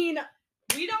 Atsuhina.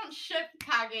 We don't ship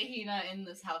Kagehina in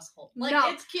this household. Like, no,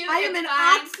 it's cute. I am an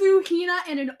Atsuhina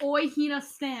and an Oihina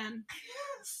stan.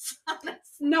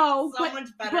 No, so much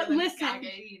better than listen,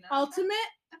 Kagehina. Ultimate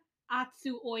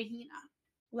Atsu Oihina.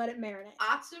 Let it marinate.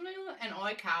 Atsumu and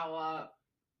Oikawa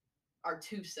are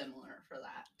too similar for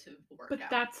that to work out. But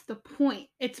that's the point.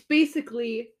 It's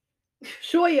basically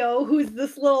Shoyo, who's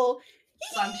this little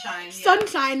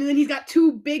sunshine, and then he's got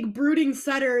 2 big brooding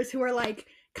setters who are like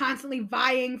constantly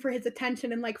vying for his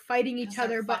attention and like fighting each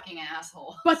other. But fucking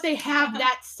assholes. But they have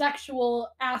that sexual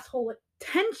asshole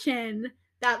tension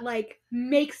that like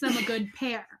makes them a good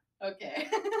pair. Okay.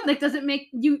 Like, does it make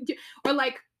you, or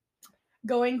like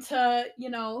going to,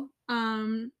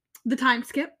 the time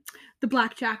skip, the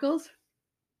Black Jackals,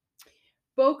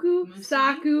 Boku, Musubi?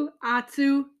 Saku,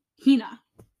 Atsu, Hina.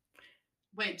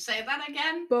 Wait, say that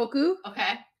again? Boku.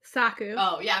 Okay. Saku.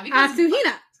 Oh, yeah, because Atsu,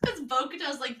 Hina. Because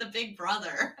Bokuto's like the big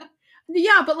brother.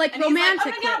 Yeah, but like and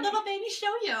romantically. He's like, oh my god, little baby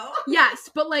Shoyo. Yes,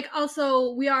 but like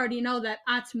also we already know that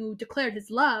Atsumu declared his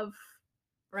love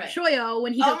for Shoyo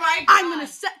when he goes, I'm gonna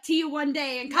set to you one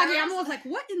day, and Kageyama was like,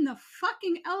 what in the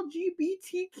fucking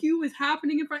LGBTQ is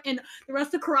happening in front? And the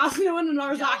rest of Karasuno and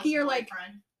Narazaki are like,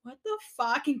 what the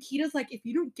fuck? And Kita's like, if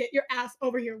you don't get your ass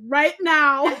over here right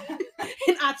now.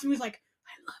 And Atsumu's like,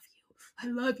 I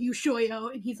love you,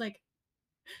 Shoyo. And he's like,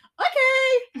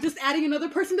 okay, just adding another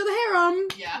person to the harem.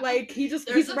 Yeah, like he's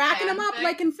racking them up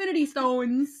like Infinity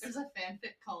Stones. There's a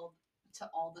fanfic called "To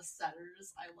All the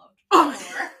Setters I Loved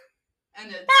Before,"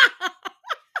 and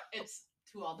it's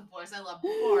to all the boys I loved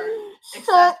before.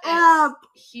 Except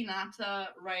it's Hinata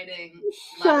writing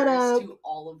letters to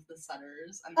all of the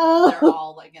setters, and they're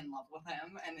all like in love with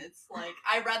him. And it's like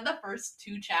I read the first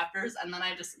 2 chapters, and then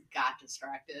I just got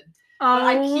distracted. But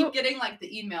I keep getting like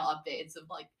the email updates of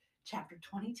like. Chapter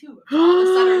 22 of all the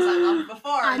setters I loved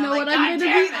before. I know what I'm gonna be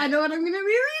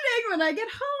reading when I get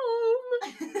home.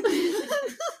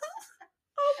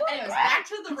 Anyways, back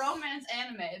to the romance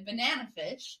anime, Banana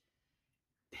Fish.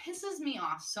 Pisses me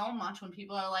off so much when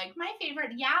people are like, my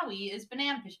favorite yaoi is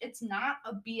Banana Fish. It's not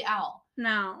a BL.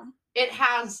 No. It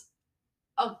has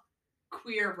a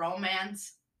queer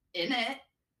romance in it.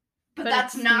 But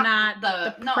that's not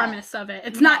the premise of it.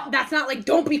 It's not. That's not like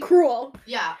don't be cruel.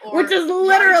 Yeah, which is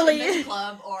literally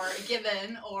Club or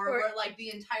Given or where like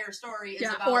the entire story is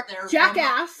about their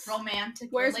Jackass romantic.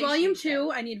 Where's volume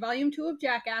 2? I need volume 2 of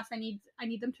Jackass. I need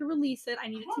them to release it. I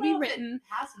need it to be written.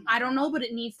 I don't know, but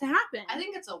it needs to happen. I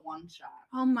think it's a one-shot.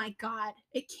 Oh my god,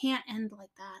 it can't end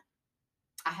like that.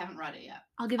 I haven't read it yet.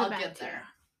 I'll get back to there.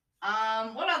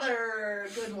 What other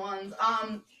good ones?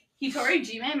 Hitori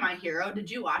Jime, My Hero.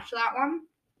 Did you watch that one?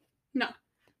 No.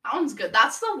 That one's good.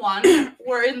 That's the one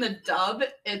where in the dub,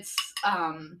 it's,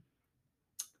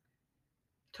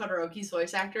 Todoroki's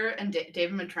voice actor and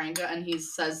David Matranga, and he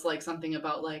says like something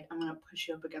about like I'm gonna push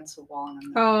you up against the wall and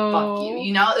I'm gonna fuck you.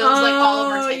 You know, it was like all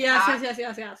over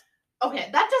TikTok. Yes. Okay,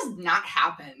 that does not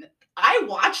happen. I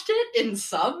watched it in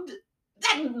subbed.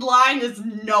 That line is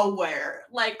nowhere.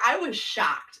 Like, I was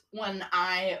shocked when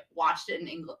I watched it in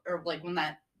English, or like when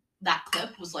that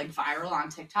clip was like viral on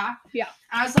TikTok. Yeah.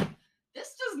 And I was like,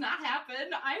 this does not happen.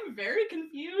 I'm very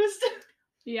confused.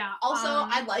 Yeah. Also,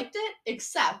 I liked it,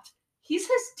 except he's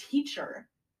his teacher.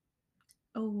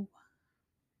 Oh.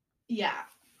 Yeah.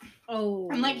 Oh.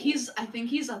 And like I think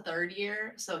he's a third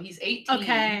year, so he's 18.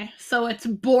 Okay, so it's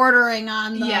bordering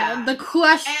on the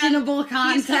questionable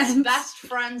content. He's his best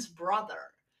friend's brother.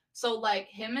 So like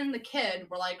him and the kid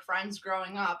were like friends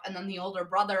growing up, and then the older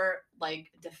brother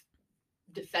like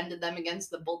defended them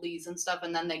against the bullies and stuff,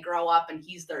 and then they grow up and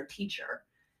he's their teacher.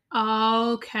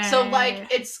 Okay. So like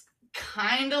it's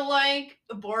kind of like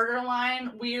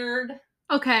borderline weird.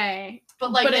 Okay.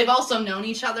 But like they've also known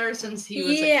each other since he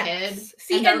was a kid.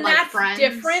 See, and like that's friends.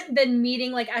 Different than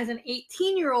meeting like as an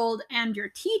 18-year-old and your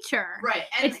teacher. Right.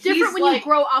 And it's different when you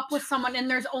grow up with someone and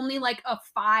there's only like a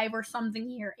 5 or something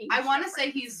year age. I want to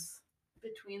say he's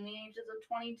between the ages of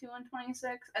 22 and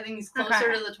 26. I think he's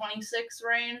closer to the 26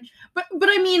 range. But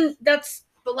I mean that's.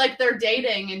 But like they're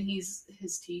dating and he's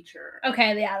his teacher.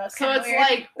 Okay, yeah, that's kind of weird.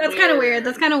 Like that's kind of weird.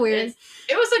 That's kind of weird.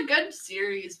 It was a good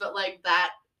series, but like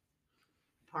that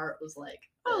part was like,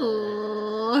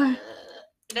 oh,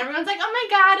 and everyone's like, oh my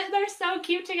god, they're so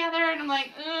cute together, and I'm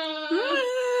like, this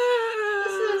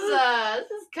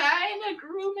is kind of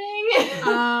grooming. Yeah,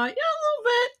 a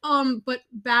little bit. But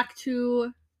back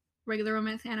to regular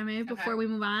romance anime before we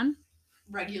move on.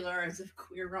 Regular, as if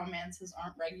queer romances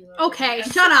aren't regular. Okay,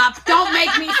 romance. Shut up! Don't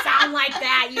make me sound like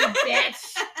that, you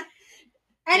bitch.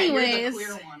 Anyways, yeah, you're the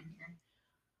queer one here.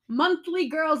 Monthly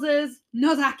Girls is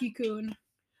Nozaki-kun.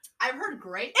 I've heard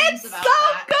great things about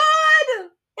that. It's so good!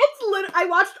 It's literally, I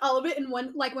watched all of it in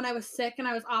one, like when I was sick and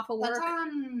I was off of work. That's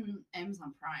on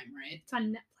Amazon Prime, right? It's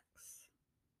on Netflix.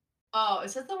 Oh,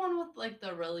 is that the one with like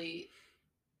the really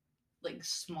like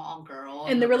small girl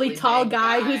and the really tall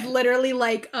guy who's literally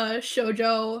like a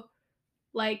shoujo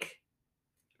like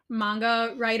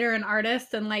manga writer and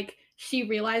artist, and like she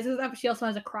realizes that, but she also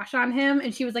has a crush on him,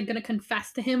 and she was like gonna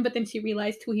confess to him, but then she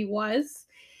realized who he was.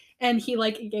 And he,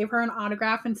 like, gave her an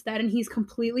autograph instead, and he's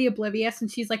completely oblivious,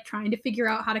 and she's, like, trying to figure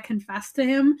out how to confess to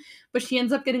him, but she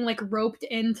ends up getting, like, roped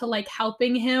into, like,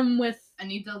 helping him with... I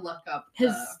need to look up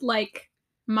his, like,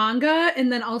 manga,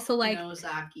 and then also, like,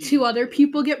 Nozaki. 2 other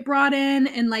people get brought in,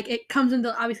 and, like, it comes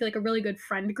into, obviously, like, a really good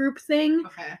friend group thing.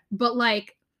 Okay. But,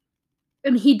 like,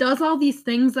 and he does all these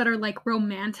things that are, like,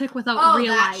 romantic without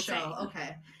realizing. That show.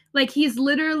 Okay. Like, he's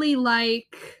literally,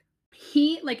 like...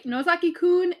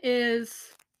 Nozaki-kun is...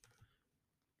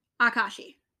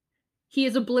 Akashi. He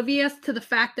is oblivious to the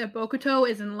fact that Bokuto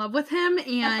is in love with him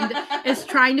and is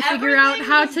trying to figure out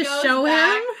how to show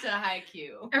him. To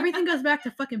Haikyuu. Everything goes back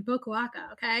to fucking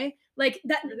Bokuaka, okay? Like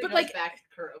that, everything but goes like back to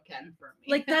Kuroken for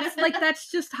me. That's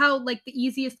just how like the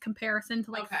easiest comparison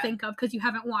to think of because you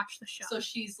haven't watched the show. So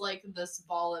she's like this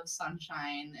ball of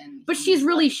sunshine, but she's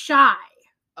really shy.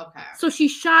 Okay. So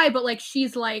she's shy, but like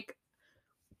she's like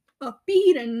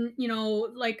upbeat and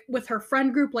like with her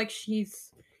friend group, like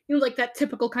she's. Like that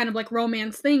typical kind of like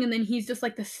romance thing, and then he's just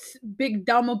like this big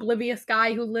dumb oblivious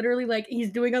guy who literally like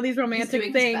he's doing all these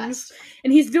romantic things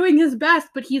and he's doing his best,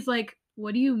 but he's like,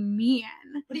 what do you mean?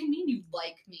 What do you mean you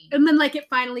like me? And then like it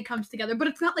finally comes together, but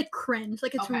it's not like cringe,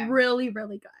 like it's really,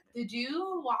 really good. Did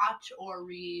you watch or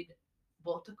read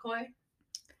Botakoi?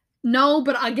 No,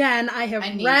 but again, I have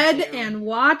read and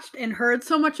watched and heard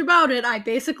so much about it. I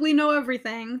basically know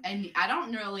everything. And I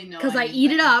don't really know because I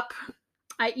eat it up.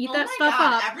 I eat that stuff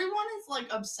up. Everyone is like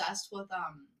obsessed with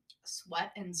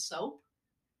Sweat and Soap.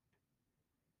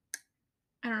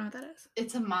 I don't know what that is.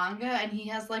 It's a manga and he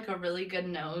has like a really good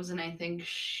nose, and I think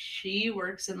she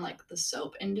works in like the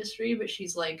soap industry, but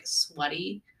she's like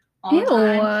sweaty all the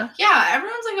time. Yeah,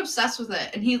 everyone's like obsessed with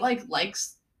it, and he like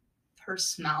likes her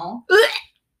smell.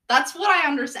 That's what I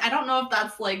understand. I don't know if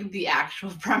that's like the actual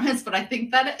premise, but I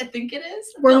think it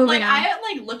is. But like I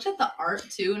like looked at the art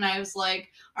too, and I was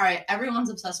like, all right, everyone's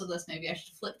obsessed with this. Maybe I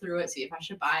should flip through it, see if I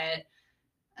should buy it.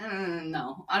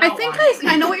 No, I don't.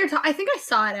 I know what you're talking. I think I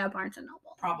saw it at Barnes and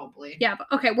Noble. Probably. Yeah, but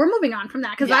okay, we're moving on from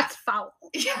that because that's foul.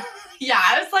 Yeah,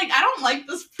 I was like, I don't like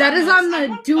this premise. That is on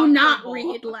the do not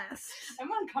read list. I'm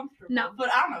uncomfortable. No, but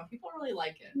I don't know. People really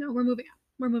like it. No, we're moving on.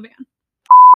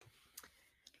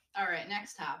 All right,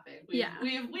 next topic.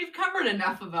 We've covered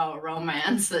enough about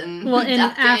romance and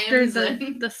after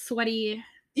the sweaty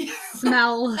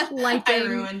smell liking. I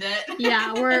ruined it.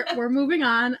 Yeah, we're moving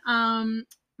on.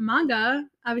 manga,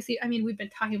 obviously, I mean, we've been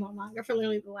talking about manga for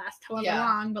literally the last however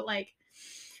long, but like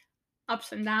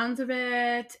ups and downs of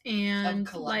it,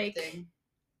 and like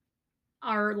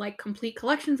our like complete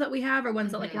collections that we have, or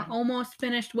ones that like we're almost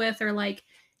finished with, or like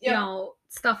you know,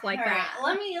 stuff like that.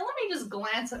 Let me just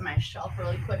glance at my shelf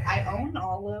really quick. I own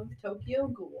all of Tokyo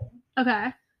Ghoul.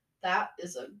 Okay. That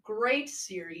is a great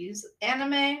series.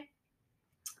 Anime,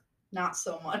 not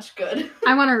so much good.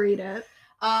 I want to read it.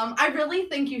 I really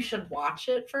think you should watch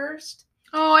it first.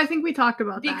 Oh, I think we talked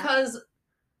about that. Because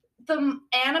the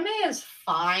anime is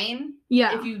fine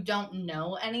if you don't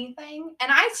know anything.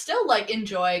 And I still like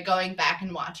enjoy going back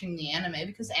and watching the anime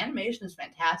because the animation is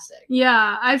fantastic.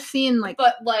 Yeah, I've seen like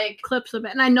clips of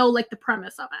it, and I know like the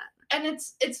premise of it. And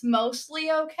it's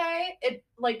mostly okay. It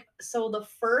like, so the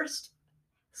first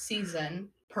season,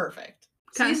 perfect.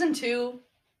 Okay. Season 2,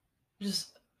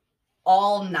 just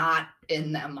all not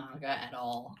in that manga at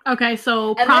all. Okay,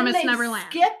 so and Promise Neverland.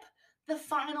 Skip the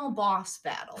final boss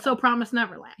battle. So Promise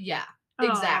Neverland. Yeah,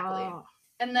 exactly. Oh.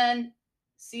 And then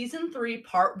season 3,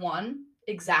 part 1,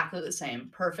 exactly the same.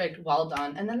 Perfect, well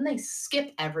done. And then they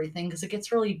skip everything because it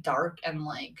gets really dark and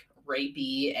like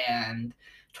rapey and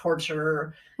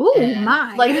torture. Ooh, and,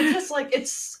 my. Like it's just like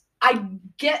I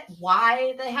get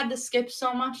why they had to skip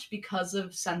so much because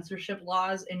of censorship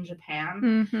laws in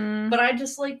Japan. Mm-hmm. But I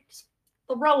just like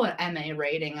throw an MA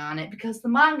rating on it because the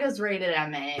manga's rated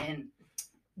MA and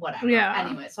whatever. Yeah.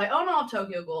 Anyway, so I own all of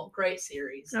Tokyo Ghoul. Great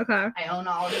series. Okay. I own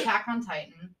all of Attack on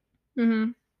Titan.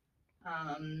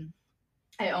 Mm-hmm.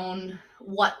 I own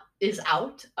what is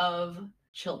out of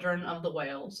Children of the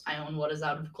Whales. I own what is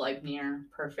out of Gleipnir,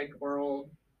 Perfect World,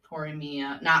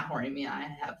 Horimiya. Not Horimiya.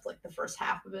 I have like the first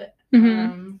half of it.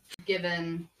 Mm-hmm.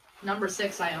 Given number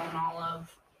 6, I own all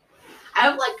of. I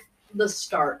have like the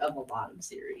start of a lot of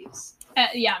series.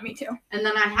 Yeah, me too. And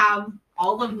then I have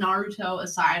all of Naruto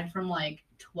aside from like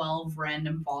 12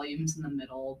 random volumes in the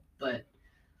middle, but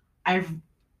I've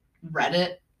read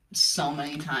it so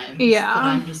many times. Yeah. But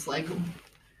I'm just like,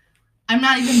 I'm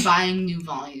not even buying new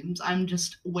volumes. I'm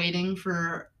just waiting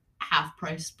for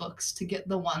half-price books to get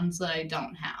the ones that I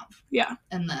don't have. Yeah.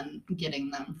 And then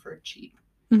getting them for cheap.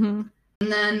 Mm-hmm.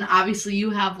 And then obviously you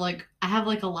have like, I have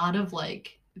like a lot of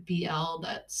like BL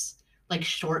that's like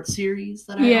short series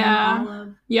that I own all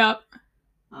of. Yep.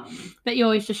 That you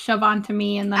always just shove onto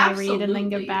me and then absolutely. I read and then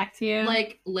give back to you.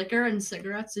 Like Liquor and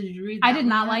Cigarettes. Did you read that? I did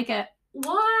not like it.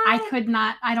 What? I could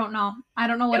not. I don't know. I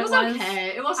don't know what it was. It was okay.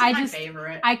 It wasn't my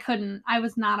favorite. I couldn't. I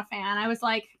was not a fan. I was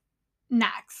like,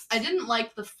 next. I didn't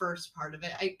like the first part of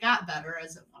it. It got better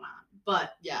as it went on.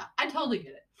 But yeah, I totally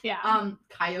get it. Yeah.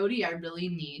 Coyote, I really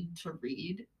need to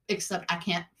read. Except I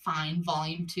can't find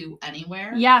volume 2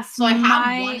 anywhere. Yes. So I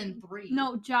have 1 and 3.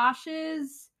 No,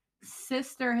 Josh's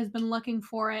sister has been looking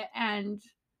for it, and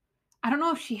I don't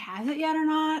know if she has it yet or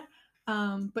not.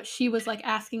 But she was like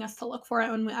asking us to look for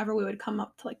it whenever we would come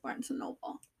up to like Barnes and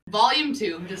Noble. Volume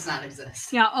 2 does not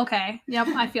exist. Yeah. Okay. Yep.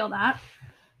 I feel that.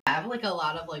 I have like a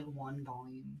lot of like 1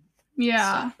 volume.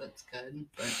 Yeah. Stuff that's good.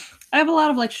 But I have a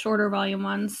lot of like shorter volume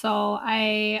ones. So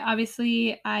I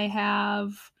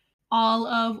have all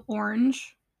of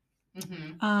Orange.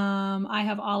 Mm-hmm. I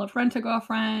have all of Rent a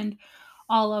Girlfriend,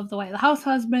 all of The Way of the House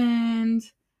Husband.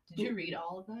 Did you read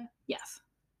all of that? Yes.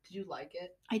 Did you like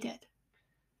it? I did.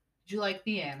 Did you like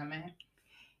the anime?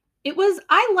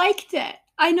 I liked it.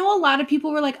 I know a lot of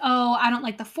people were like, oh, I don't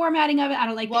like the formatting of it. I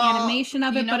don't like the animation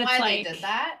of it. But it's like. They did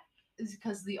that? Is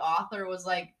because the author was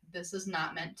like, this is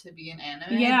not meant to be an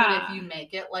anime. Yeah. But if you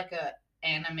make it like a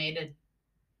animated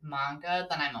manga,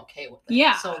 then I'm okay with it.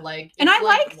 Yeah. So like, and I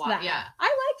liked that. Yeah. I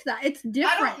liked that. It's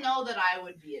different. I don't know that I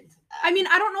would be into that. I mean,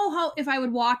 I don't know if I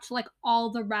would watch like all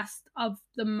the rest of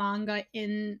the manga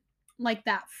in like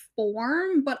that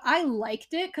form, but I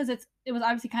liked it because it was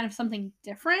obviously kind of something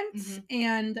different,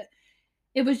 and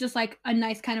it was just like a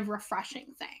nice kind of refreshing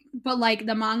thing. But like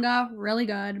the manga, really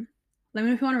good. Let me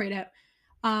know if you want to read it.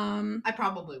 I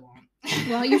probably won't.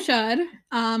 Well, you should.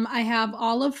 I have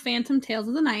all of Phantom Tales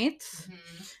of the Night.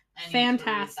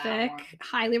 Fantastic.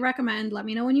 Highly recommend. Let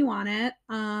me know when you want it.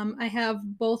 I have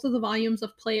both of the volumes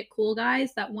of Play It Cool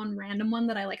Guys, that one random one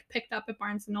that I like picked up at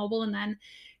Barnes and Noble and then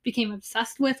became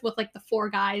obsessed with like the 4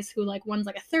 guys who like one's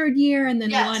like a 3rd year and then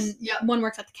one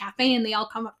works at the cafe and they all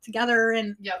come up together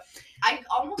and I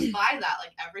almost buy that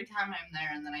like every time I'm there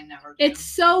and then I never do. It's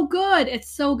so good.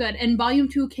 And volume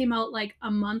 2 came out like a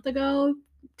month ago,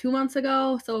 2 months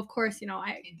ago, so of course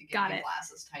I need to get got my it.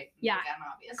 Glasses tightened yeah again,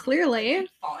 obviously. Clearly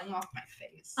falling off my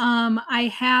face.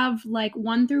 I have like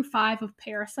 1 through 5 of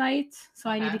Parasite, so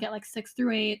I need to get like 6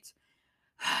 through 8.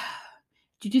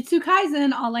 Jujutsu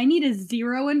Kaisen, all I need is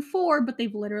 0 and 4, but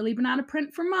they've literally been out of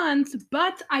print for months.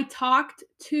 But I talked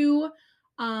to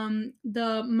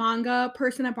the manga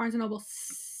person at Barnes & Noble,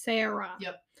 Sarah.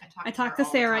 Yep. I talked to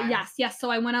Sarah. Yes. So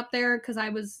I went up there because I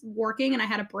was working and I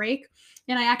had a break.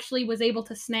 And I actually was able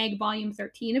to snag volume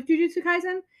 13 of Jujutsu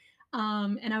Kaisen.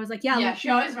 And I was like, yeah, she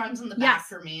always runs in the back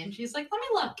for me, and she's like, let me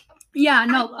look. Yeah,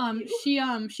 no,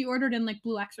 she ordered in like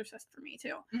Blue Exorcist for me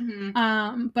too.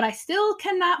 Mm-hmm. But I still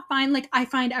cannot find, like, I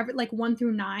find every like 1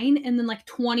 through 9 and then like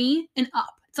 20 and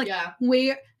up. It's like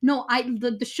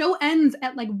the show ends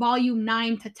at like volume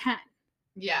 9 to 10.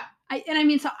 Yeah.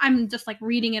 So I'm just like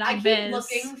reading it on Viz. I keep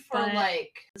looking for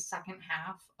like the second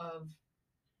half of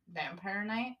Vampire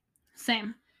Knight.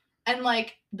 Same. And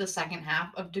like the second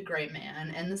half of The Gray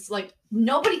Man, and this like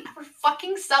nobody ever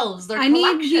fucking sells their collections.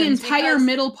 I need the entire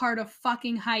middle part of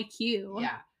fucking Haikyuu.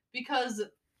 Yeah, because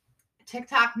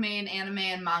TikTok made anime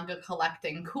and manga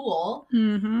collecting cool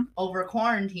over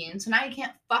quarantine, so now you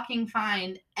can't fucking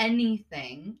find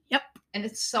anything. Yep. And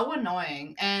it's so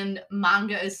annoying. And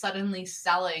manga is suddenly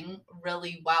selling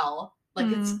really well. Like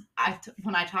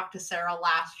when I talked to Sarah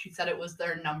last, she said it was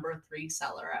their number 3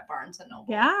 seller at Barnes & Noble.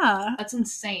 Yeah. That's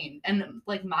insane. And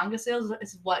like manga sales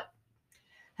is what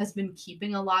has been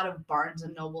keeping a lot of Barnes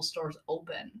 & Noble stores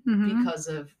open because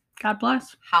of God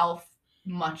bless how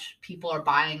much people are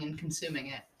buying and consuming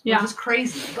it. Yeah. Which is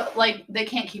crazy. But like they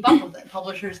can't keep up with it.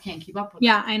 Publishers can't keep up with it.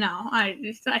 Yeah, I know.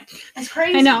 It's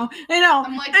crazy. I know.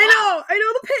 I'm like, I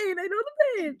know the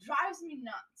pain. It drives me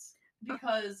nuts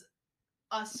because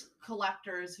us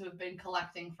collectors who have been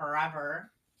collecting forever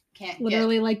can't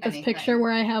literally get like this anything. Picture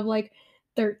where I have like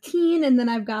 13 and then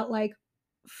I've got like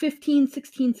 15,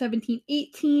 16, 17,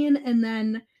 18 and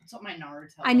then that's what my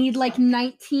Naruto I need like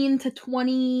 19 to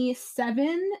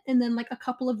 27 and then like a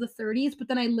couple of the 30s, but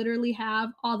then I literally have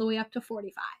all the way up to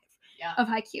 45 of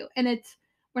Haikyuu. And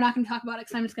we're not going to talk about it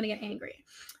because I'm just going to get angry.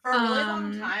 For a really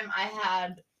long time, I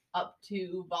had up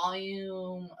to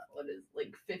volume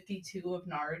 52 of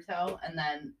Naruto, and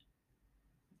then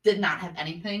did not have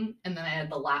anything, and then I had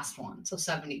the last one, so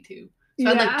 72. So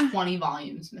I had like 20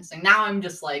 volumes missing. Now I'm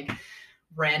just like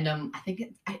random. I think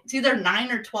it's either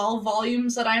 9 or 12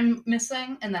 volumes that I'm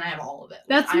missing, and then I have all of it.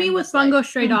 That's me with Bungo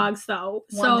Stray Dogs, though.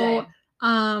 So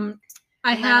I'll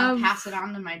pass it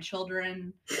on to my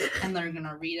children, and they're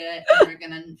gonna read it, and they're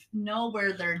gonna know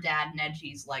where their dad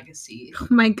Neji's legacy. Oh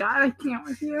my god, I can't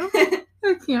with you.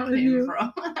 I can't with you.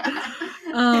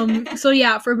 So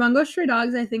yeah, for Bungo Stray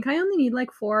Dogs, I think I only need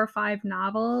like 4 or 5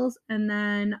 novels, and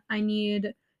then I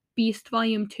need Beast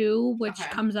Volume 2, which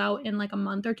comes out in like a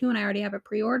month or 2, and I already have it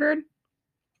pre-ordered.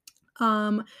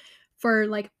 For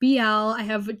like BL, I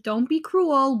have Don't Be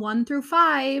Cruel 1 through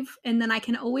 5, and then I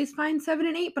can always find 7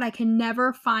 and 8, but I can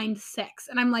never find 6.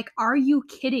 And I'm like, are you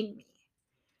kidding me?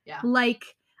 Yeah. Like,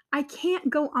 I can't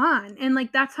go on. And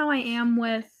like that's how I am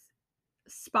with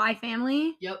Spy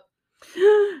Family. Yep.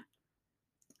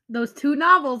 Those 2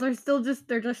 novels are still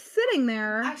they're just sitting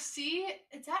there. I see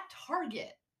it's at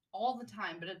Target all the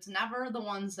time, but it's never the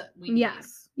ones that we need.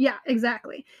 Yes. Yeah,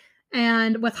 exactly.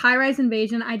 And with High Rise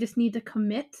Invasion, I just need to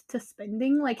commit to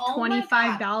spending like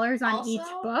 $25 on each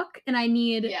book. And I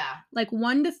need like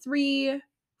 1 to 3,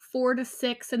 4 to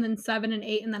 6, and then 7 and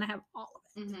 8, and then I have all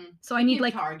of it. So I need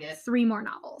like Target. 3 more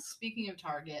novels. Speaking of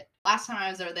Target, last time I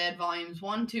was there, they had volumes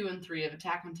 1, 2, and 3 of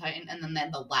Attack on Titan, and then they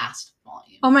had the last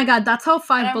volume. Oh my god, that's how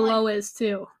Five Below is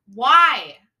too.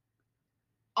 Why?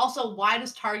 Also, why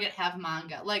does Target have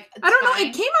manga? Like, I don't know.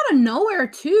 It came out of nowhere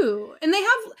too, and they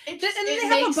have they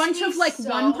have a bunch of like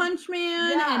One Punch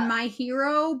Man and My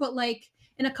Hero, but like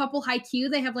in a couple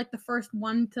Haikyuu, they have like the first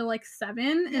 1 to like 7,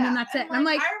 and then that's it. And I'm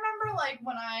like, I remember like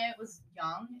when I was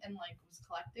young and like was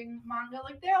collecting manga,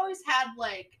 like they always had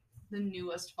like the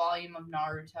newest volume of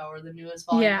Naruto or the newest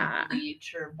volume of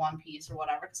Bleach or One Piece or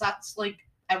whatever, because that's like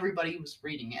everybody was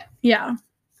reading it. Yeah.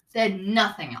 They had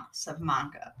nothing else of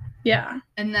manga. Yeah.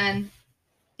 And then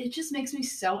it just makes me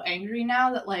so angry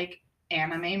now that like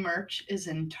anime merch is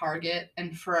in Target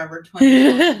and Forever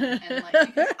 21. And like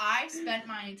because I spent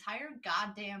my entire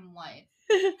goddamn life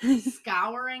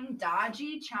scouring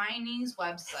dodgy Chinese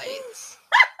websites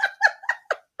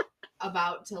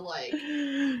about to like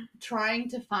trying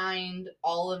to find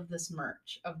all of this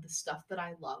merch of the stuff that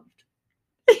I loved.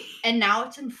 And now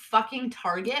it's in fucking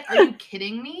Target? Are you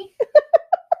kidding me?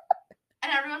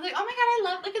 And everyone's like, oh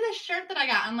my god, look at this shirt that I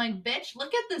got. I'm like, bitch,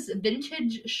 look at this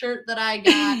vintage shirt that I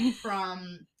got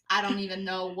from, I don't even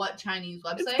know what Chinese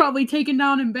website. It's probably taken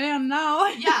down and banned now.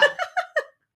 Yeah.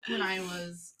 When I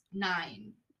was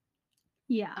 9.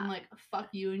 Yeah. I'm like, fuck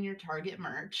you and your Target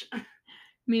merch.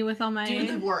 Me with all my... Do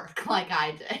the work like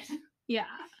I did. Yeah.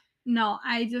 No,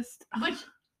 I just... Which,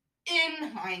 in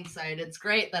hindsight, it's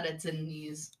great that it's in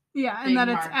these... Yeah, and that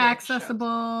it's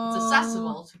accessible. Shows. It's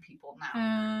accessible to people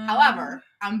now. However,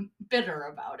 I'm bitter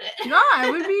about it. No, I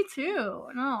would be too.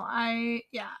 No, I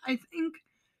think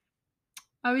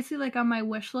obviously like on my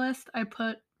wish list, I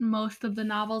put most of the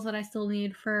novels that I still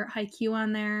need for Haikyuu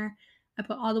on there. I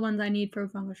put all the ones I need for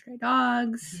Bungo Stray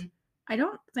Dogs. Mm-hmm. I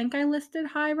don't think I listed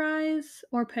High Rise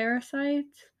or Parasite,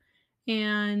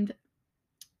 and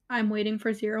I'm waiting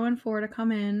for 0 and 4 to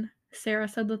come in. Sarah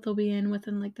said that they'll be in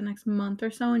within like the next month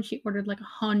or so, and she ordered like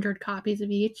 100 copies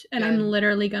of each, and I'm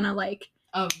literally gonna like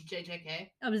JJK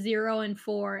of 0 and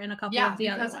 4 and a couple of the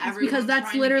other ones because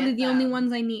that's literally the only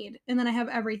ones I need, and then I have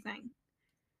everything,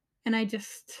 and it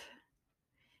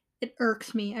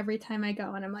irks me every time I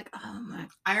go, and I'm like, oh my.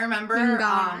 I remember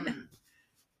God.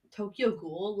 Tokyo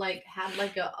Ghoul like had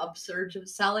like a upsurge of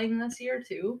selling this year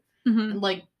too, and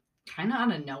like. Kind of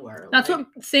out of nowhere. That's like,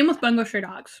 what. Same with Bungo Stray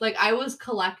Dogs. Like I was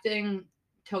collecting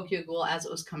Tokyo Ghoul as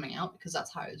it was coming out because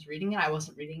that's how I was reading it. I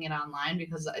wasn't reading it online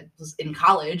because I was in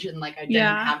college and like I didn't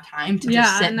have time to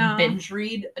just sit and binge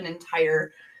read an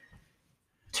entire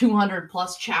 200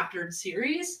 plus chaptered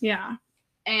series. Yeah.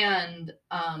 And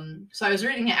so I was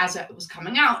reading it as it was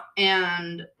coming out,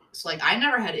 and so like I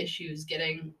never had issues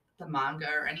getting the manga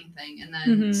or anything. And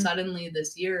then suddenly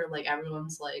this year, like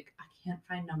everyone's like, I can't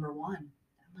find number 1.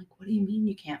 Like, what do you mean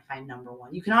you can't find number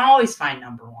 1? You can always find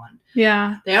number 1.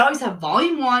 Yeah. They always have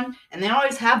volume 1, and they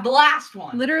always have the last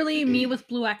one. Literally, me with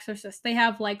Blue Exorcist, they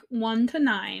have like 1 to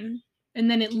 9,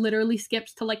 and then it literally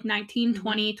skips to like 19,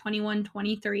 20, 21,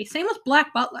 23. Same with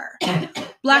Black Butler.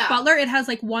 Black Butler, it has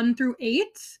like 1 through 8,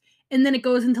 and then it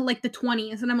goes into like the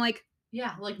 20s, and I'm like...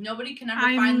 Yeah, like nobody can ever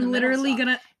find the literally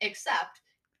middle stuff. Except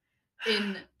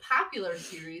in popular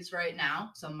series right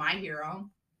now, so My Hero,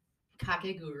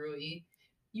 Kakegurui,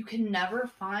 you can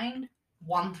never find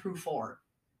 1 through 4.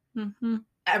 Mm-hmm.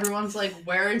 Everyone's like,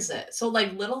 where is it? So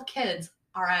like little kids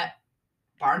are at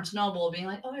Barnes & Noble being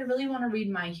like, oh, I really want to read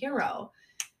My Hero.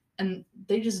 And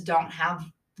they just don't have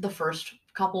the first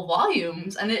couple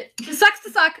volumes. And it just sucks to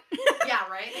suck. Yeah,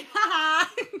 right? I'm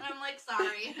like,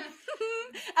 sorry.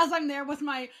 As I'm there with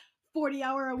my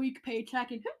 40-hour-a-week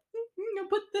paycheck and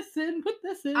put this in.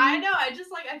 I know. I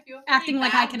just like I feel really acting bad,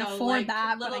 like I can though. afford like,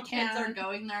 that, little but I can't. Kids are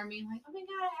going there being like, oh my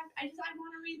God, I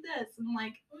want to read this. And I'm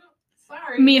like,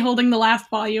 sorry. Me holding the last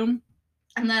volume.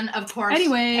 And then of course,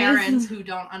 parents who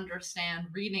don't understand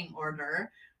reading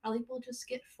order are like, we'll just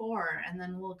get 4 and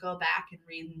then we'll go back and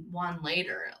read 1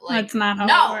 later. Like, that's not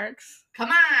how it works. Come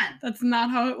on. That's not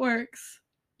how it works.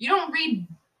 You don't read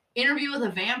Interview with a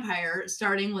Vampire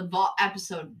starting with book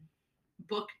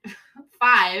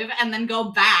 5 and then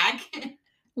go back.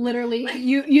 Literally, like,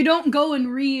 you don't go and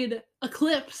read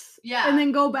Eclipse and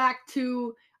then go back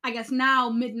to, I guess now,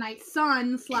 Midnight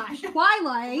Sun /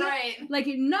 Twilight. Right. Like,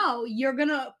 no, you're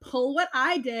gonna pull what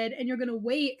I did and you're gonna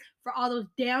wait for all those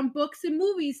damn books and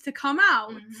movies to come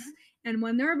out. And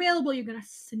when they're available, you're gonna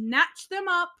snatch them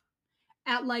up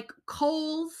at like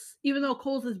Kohl's, even though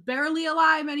Kohl's is barely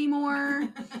alive anymore.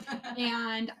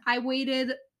 And I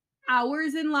waited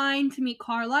hours in line to meet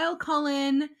Carlisle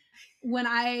Cullen when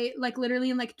I like literally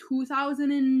in like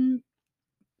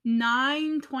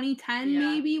 2009, 2010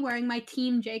 maybe, wearing my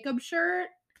Team Jacob shirt.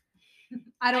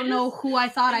 I don't know who I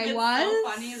thought I was. It's so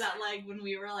funny that like when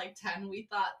we were like 10, we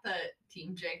thought that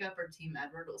Team Jacob or Team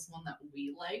Edward was one that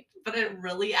we liked, but it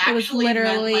really actually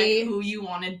meant like who you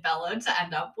wanted Bella to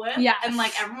end up with. Yeah. And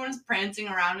like everyone's prancing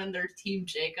around in their Team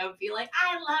Jacob, be like,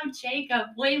 I love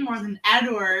Jacob way more than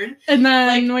Edward. And then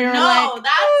like, we were no, like,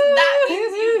 that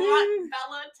means you want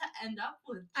Bella to end up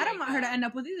with Jacob. I don't want her to end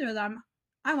up with either of them.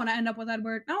 I want to end up with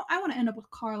Edward. No, I want to end up with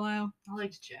Carlisle. I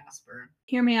liked Jasper.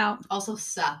 Hear me out. Also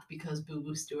Seth, because Boo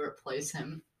Boo Stewart plays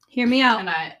him. Hear me out. And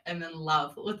I am in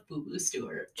love with Boo Boo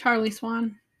Stewart. Charlie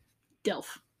Swan.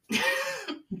 DILF.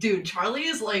 Dude, Charlie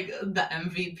is like the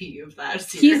MVP of that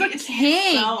series. He's a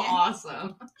king. He's so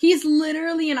awesome. He's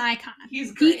literally an icon.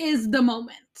 He's great. He is the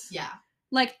moment. Yeah.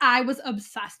 Like, I was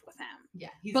obsessed with him. Yeah,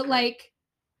 he's But great. like,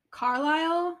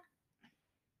 Carlisle...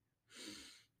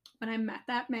 When I met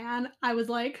that man, I was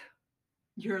like,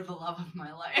 you're the love of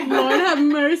my life. Lord have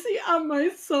mercy on my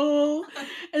soul.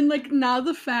 And like now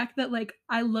the fact that like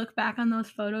I look back on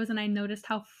those photos and I noticed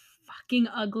how fucking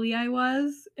ugly I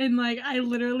was. And like I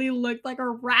literally looked like a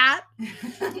rat.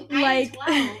 Like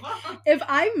if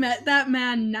I met that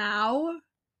man now,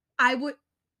 I don't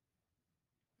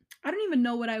even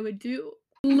know what I would do.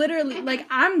 Literally, like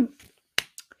I'm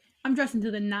dressing to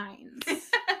the nines.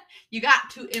 You got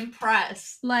to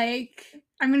impress. Like,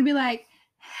 I'm going to be like,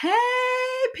 hey,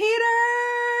 Peter,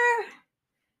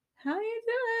 how you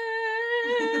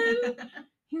doing?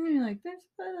 You're gonna be like, "This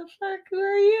what the fuck? Who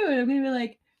are you?" And I'm gonna be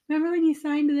like, "Remember when you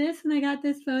signed this and I got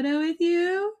this photo with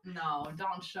you?" No,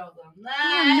 don't show them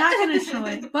that. I'm not gonna show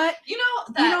it. But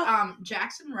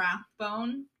Jackson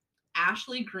Rathbone,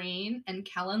 Ashley Green, and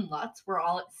Kellen Lutz were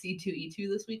all at C2E2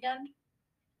 this weekend.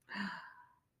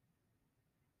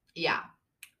 Yeah.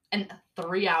 And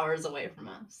 3 hours away from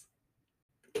us.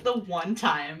 The one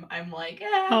time I'm like,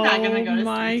 I'm not gonna go to C2E2. Oh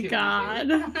my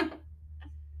god.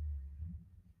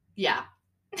 Yeah.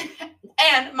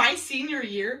 And my senior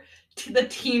year, the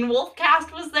Teen Wolf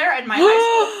cast was there, and my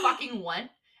high school fucking went,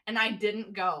 and I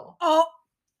didn't go. Oh.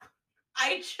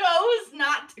 I chose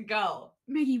not to go.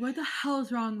 Maggie, what the hell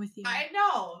is wrong with you? I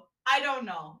know. I don't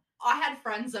know. I had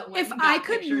friends that went if and I got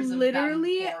could pictures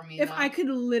literally, of them for me, if I could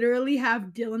literally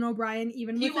have Dylan O'Brien,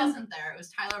 even he with wasn't there. It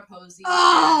was Tyler Posey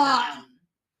and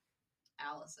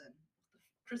Allison,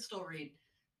 Crystal Reed.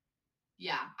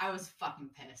 Yeah, I was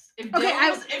fucking pissed. If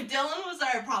Dylan was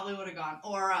there, I probably would have gone.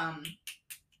 Or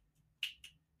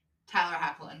Tyler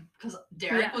Hecklin, because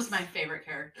Derek was my favorite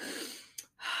character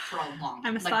for a long time.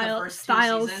 I'm a the first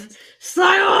Styles. 2 seasons.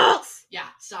 Styles! Yeah,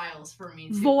 Styles for me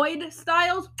too. Void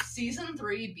Styles? Season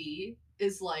 3B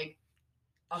is like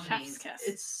amazing.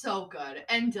 It's so good.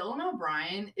 And Dylan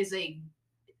O'Brien is a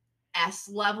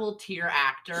S-level tier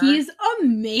actor. He's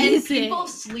amazing. And people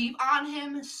sleep on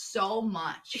him so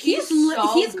much. He's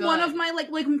good. One of my like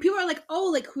when people are like,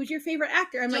 "Oh, like who's your favorite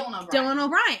actor?" I'm Dylan like, O'Brien. Dylan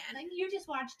O'Brien. Like, you just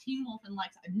watched Teen Wolf and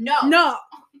like No.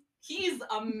 He's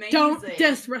amazing. Don't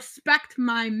disrespect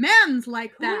my mans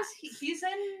like that. He's in.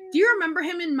 Do you remember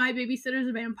him in My Babysitter's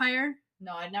a Vampire?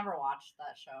 No, I never watched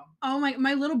that show. Oh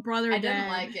my little brother did. I didn't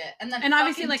like it. And then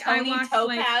obviously like Tony I watched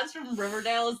Topaz from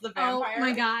Riverdale is the vampire. Oh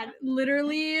my god.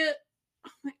 Literally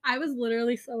I was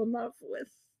literally so in love with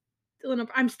Dylan O'Brien.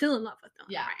 I'm still in love with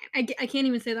Dylan O'Brien. I can't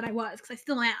even say that I was because I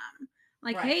still am.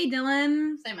 Like, right. Hey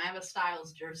Dylan. Same, I have a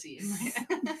Styles jersey.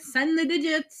 Send the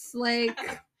digits. Like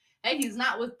hey, he's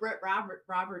not with Britt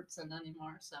Robertson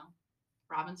anymore, so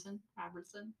Robertson.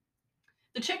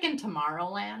 The chick in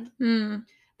Tomorrowland.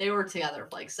 They were together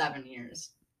for like 7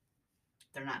 years.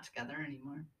 They're not together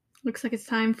anymore. Looks like it's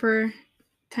time for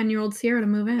 10-year-old Sierra to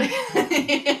move in.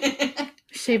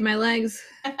 Shave my legs.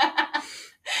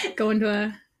 Go into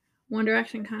a One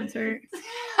Direction concert.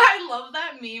 I love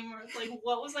that meme where it's like,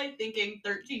 what was I thinking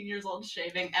 13 years old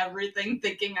shaving everything,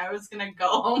 thinking I was going to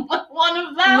go home with one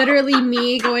of them? Literally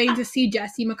me going to see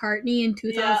Jesse McCartney in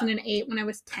 2008 when I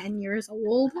was 10 years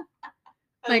old.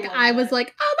 I was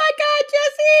like, oh my god,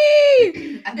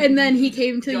 Jesse! And then he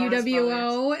came to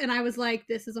UWO, and I was like,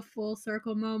 this is a full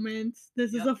circle moment.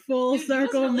 This is a full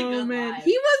circle moment.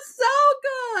 He was so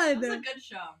good! It was a good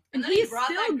show. And then he brought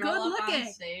that girl up on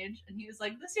stage, and he was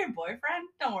like, this your boyfriend?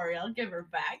 Don't worry, I'll give her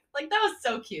back. Like, that was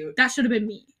so cute. That should have been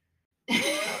me.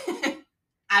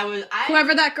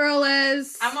 Whoever that girl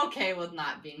is. I'm okay with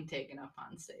not being taken up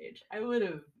on stage. I would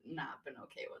have not been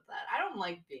okay with that. I don't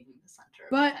like being the center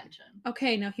of attention.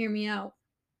 Okay, now hear me out.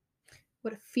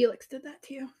 What if Felix did that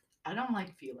to you? I don't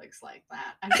like Felix like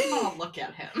that. I just want to look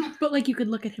at him. But like you could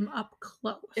look at him up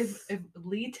close. If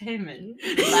Lee Taman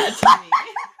did that to me.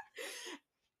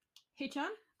 Hey, John?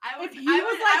 I would be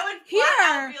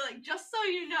like, just so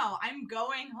you know, I'm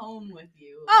going home with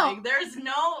you. Oh. Like, there's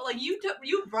no, like, you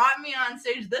brought me on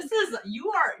stage.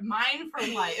 You are mine for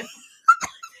life.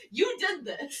 You did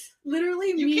this.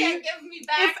 Literally you can't give me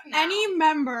back if now. Any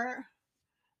member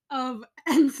of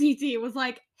NCT was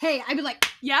like, hey, I'd be like,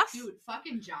 yes. Dude,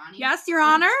 fucking Johnny. Yes, Your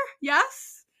Honor.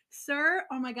 Yes, sir.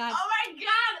 Oh my god. Oh my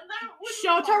god. That was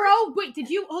Shotaro. Wait, did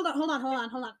you, hold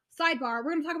on. Sidebar.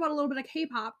 We're going to talk about a little bit of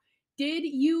K-pop. Did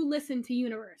you listen to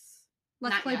Universe?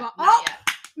 Let's not play yet, ball. Not yet.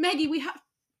 Maggie, we have.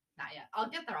 Not yet. I'll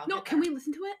get there. Can we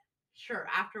listen to it? Sure,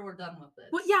 after we're done with this.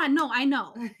 Well, yeah, no, I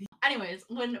know. Anyways,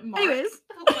 so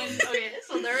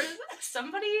there was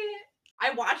somebody.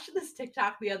 I watched this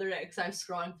TikTok the other day because I was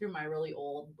scrolling through my really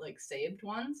old, like, saved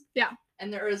ones. Yeah.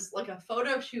 And there was, like, a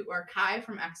photo shoot where Kai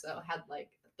from EXO had, like,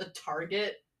 the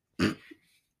Target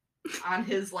on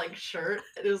his, like, shirt.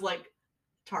 It was, like,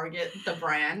 Target, the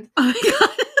brand. Oh my god.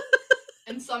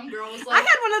 And some girl was like, I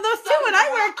had one of those too when I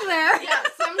worked there. Yeah,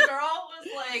 some girl was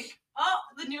like, oh,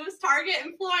 the newest Target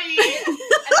employee. And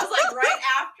it was like right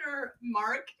after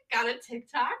Mark got a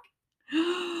TikTok.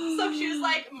 So she was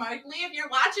like, Mark Lee, if you're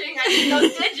watching, I need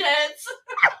those digits.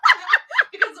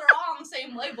 Because they're all on the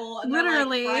same label. And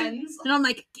literally. They're like friends. And I'm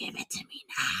like, give it to me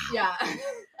now. Yeah.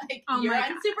 Like, you're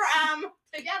on Super M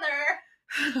together.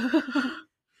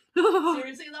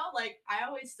 Seriously though, like, I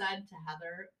always said to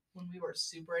Heather when we were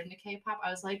super into K-pop,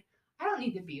 I was like, I don't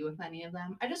need to be with any of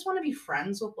them. I just want to be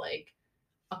friends with like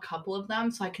a couple of them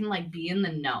so I can like be in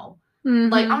the know.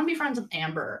 Like, I want to be friends with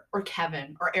Amber or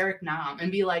Kevin or Eric Nam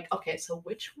and be like, okay, so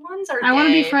which ones are I want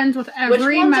to be friends with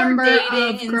every member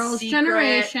of Girls'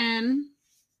 Generation.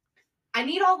 I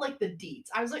need all, like, the deets.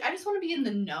 I was like, I just want to be in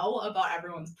the know about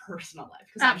everyone's personal life.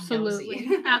 Absolutely. I'm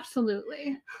nosy.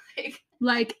 Absolutely.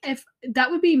 Like, if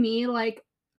that would be me, like,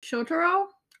 Shotaro.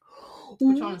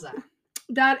 Which one is that?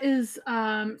 That is,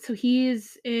 so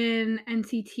he's in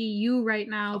NCTU right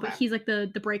now, but he's, like,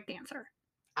 the break dancer.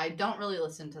 I don't really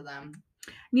listen to them.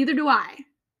 Neither do I.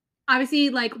 Obviously,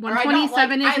 like,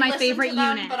 127 is my favorite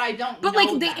unit. But I don't But, know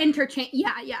like, they interchange.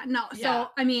 Yeah, no. Yeah. So,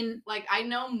 I mean. Like, I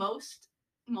know most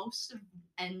of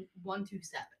and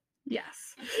 127.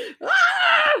 Yes.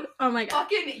 Oh my god.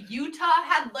 Fucking Utah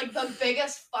had, like, the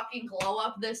biggest fucking glow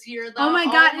up this year, though. Oh my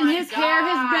god, and his hair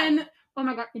has been. Oh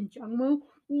my god, in Jungwoo.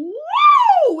 Woo!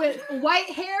 With white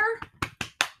hair.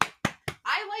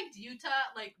 I liked Utah,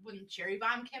 like, when Cherry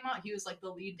Bomb came out, he was, like, the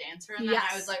lead dancer, and then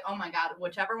I was like, oh my god,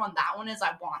 whichever one that one is,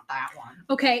 I want that one.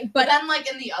 Okay, but then,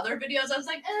 like, in the other videos, I was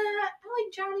like, I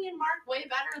like Johnny and Mark way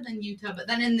better than Utah, but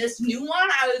then in this new one,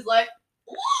 I was like,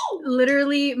 whoa!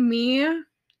 Literally, me,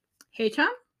 Haechan,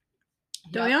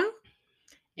 Doyoung,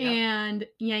 and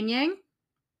Yang Yang.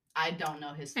 I don't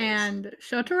know his face. And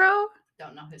Shotaro.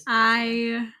 Don't know his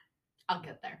face. I'll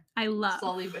get there. I love.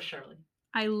 Slowly but surely.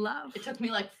 I love. It took me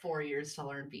like 4 years to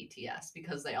learn BTS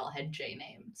because they all had J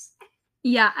names.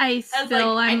 Yeah, I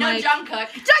know Jungkook.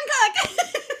 Jungkook!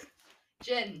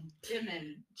 Jin,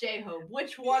 Jimin, J-Hope.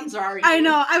 Which ones are you? I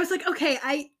know. I was like, okay,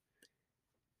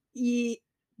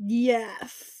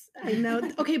 yes. I know.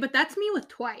 Okay, but that's me with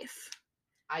Twice.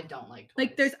 I don't like Twice.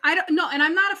 Like, I don't know, and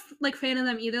I'm not a fan of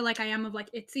them either, like I am of, like,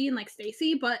 ITZY and, like,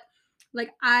 Stacey, but like,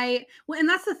 and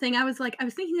that's the thing. I was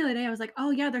thinking the other day, I was like,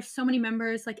 oh yeah, there's so many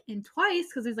members, like, in Twice,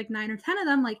 because there's like 9 or 10 of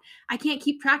them. Like, I can't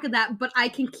keep track of that, but I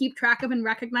can keep track of and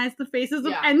recognize the faces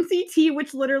of NCT,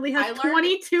 which literally has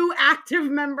 22 active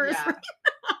members right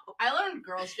now. I learned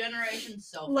Girls' Generation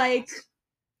so fast. Like,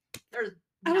 there's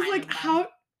I was like, how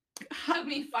took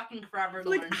me fucking forever to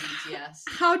learn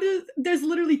BTS. There's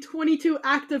literally 22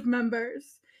 active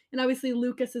members, and obviously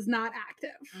Lucas is not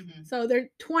active, so they're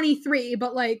 23,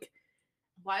 but like,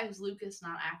 why is Lucas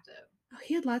not active? Oh,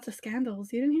 he had lots of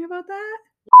scandals. You didn't hear about that?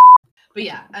 But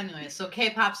yeah, anyway, so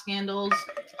K-pop scandals,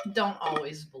 don't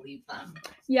always believe them.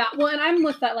 Yeah, well, and I'm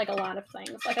with that, like, a lot of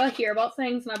things. Like, I'll hear about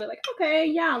things, and I'll be like, okay,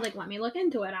 yeah, like, let me look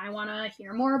into it. I want to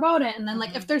hear more about it. And then,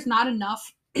 like, if there's not enough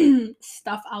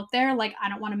stuff out there, like, I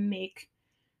don't want to make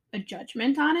a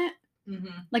judgment on it.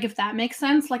 Like, if that makes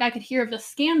sense, like, I could hear of the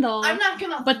scandal. I'm not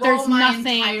gonna but throw my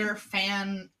entire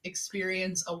fan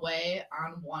experience away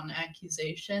on one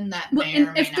accusation that may or may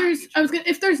not be true.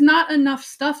 If there's not enough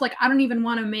stuff, like, I don't even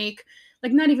want to make,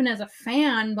 like, not even as a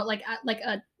fan, but like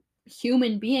a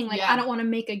human being, like, I don't want to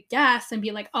make a guess and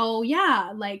be like, oh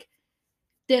yeah, like,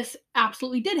 this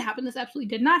absolutely did happen, this absolutely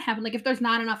did not happen. Like, if there's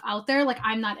not enough out there, like,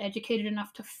 I'm not educated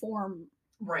enough to form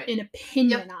an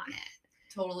opinion on it.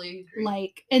 Totally agree.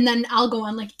 Like, and then I'll go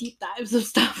on, like, deep dives of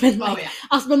stuff, and like,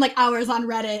 I'll spend like hours on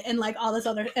Reddit and like all this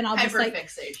other, and I'll just like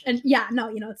hyperfixation. And yeah,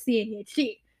 no, it's the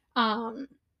ADHD.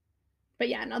 But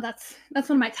yeah, no, that's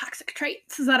one of my toxic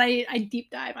traits, is that I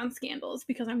deep dive on scandals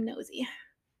because I'm nosy.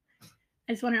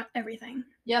 I just want to know everything.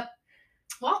 Yep.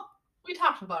 Well, we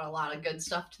talked about a lot of good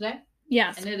stuff today.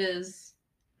 Yes. And it is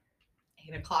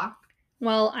 8:00.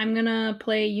 Well, I'm gonna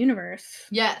play Universe.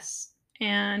 Yes.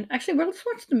 And actually, let's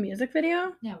watch the music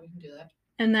video. Yeah, we can do that.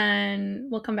 And then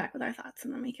we'll come back with our thoughts,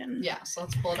 and then we can. Yeah, so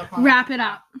let's pull it up. Wrap it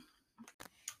up.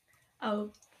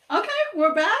 Oh, okay,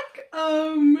 we're back.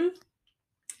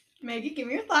 Maggie, give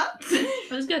me your thoughts.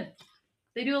 It was good.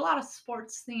 They do a lot of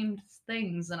sports themed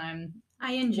things, and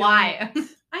I enjoy it.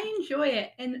 I enjoy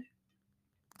it. And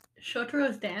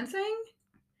Shotaro's dancing.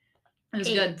 It was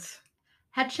good.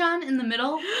 Haechan in the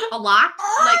middle a lot.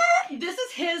 Like, this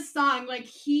is his song. Like,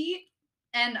 he.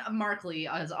 And Mark Lee,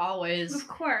 as always. Of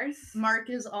course. Mark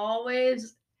is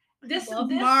always.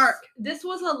 Mark. This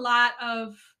was a lot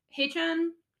of Haechan,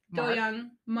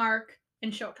 Doyoung, Mark,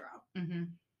 and Shotaro.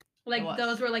 Like,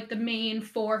 those were like the main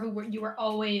 4 you were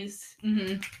always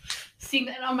seeing.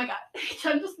 And oh my god,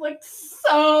 Haechan just looked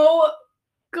so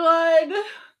good.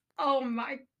 Oh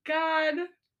my god.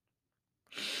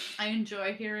 I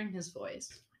enjoy hearing his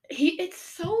voice. It's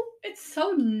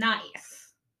so nice.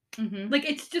 Like,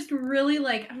 it's just really,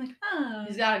 like, I'm like, oh.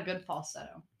 He's got a good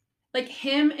falsetto. Like,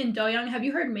 him and Doyoung, have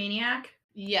you heard Maniac?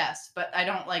 Yes, but I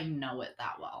don't, like, know it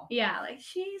that well. Yeah, like,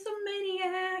 she's a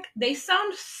maniac. They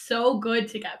sound so good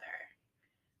together.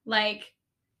 Like,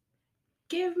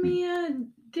 give me a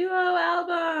duo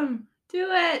album. Do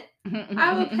it.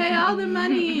 I will pay all the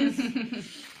monies.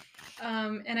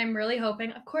 And I'm really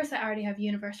hoping, of course, I already have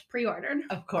Universe pre-ordered.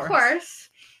 Of course. Of course.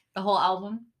 The whole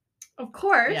album? Of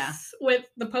course. Yeah. With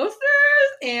the posters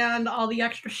and all the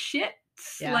extra shit.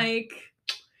 Yeah. Like,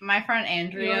 my friend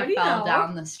Andrea fell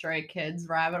down the Stray Kids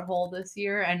rabbit hole this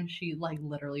year, and she like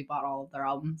literally bought all of their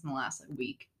albums in the last like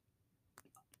week.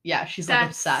 Yeah, she's like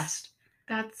obsessed.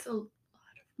 That's a lot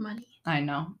of money. I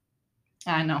know.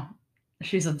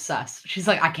 She's obsessed. She's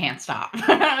like, I can't stop.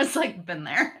 I was like, been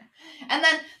there. And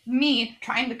then me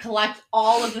trying to collect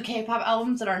all of the K-pop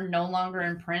albums that are no longer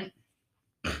in print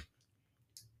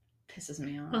pisses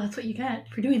me off. Well, that's what you get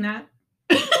for doing that.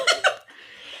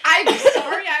 I'm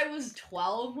sorry I was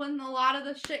 12 when a lot of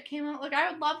the shit came out. Like, I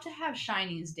would love to have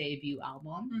SHINee's debut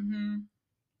album.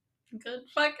 Mm-hmm. Good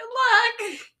fucking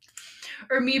luck.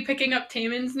 Or me picking up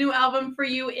Taemin's new album for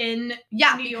you in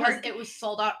New York. Because it was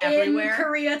sold out everywhere. In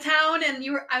Koreatown, and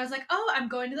I was like, oh, I'm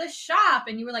going to the shop,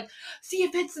 and you were like, see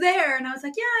if it's there, and I was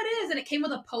like, yeah, it is, and it came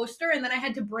with a poster, and then I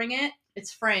had to bring it.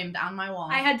 It's framed on my wall.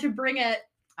 I had to bring it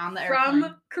on the airplane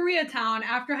from Koreatown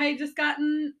after I had just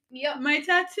gotten my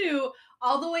tattoo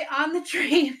all the way on the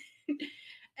train,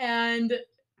 and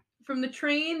from the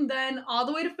train then all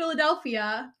the way to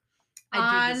Philadelphia.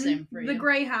 I do the same for you. The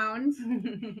Greyhound.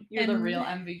 You're the real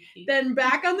MVP. Then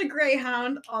back on the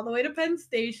Greyhound all the way to Penn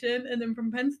Station. And then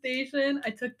from Penn Station, I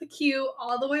took the Q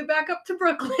all the way back up to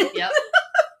Brooklyn. Yep.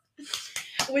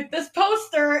 With this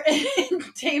poster and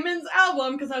Taemin's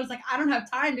album, because I was like, I don't have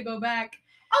time to go back.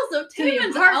 Also,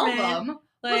 Taemin's album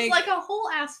was like a whole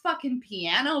ass fucking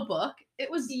piano book. It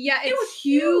was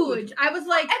huge. I was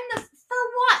like, and for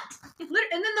what?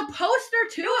 And then the poster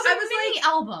too. It was a mini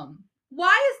album.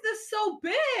 Why is this so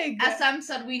big? SM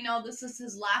said, we know this is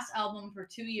his last album for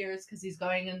 2 years because he's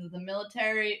going into the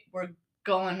military. We're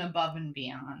going above and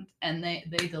beyond. And they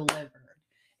delivered.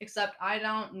 Except I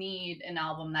don't need an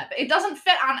album that big. It doesn't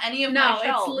fit on any of my shelves.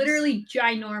 No, it's literally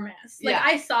ginormous. Like,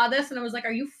 I saw this and I was like,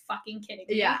 are you fucking kidding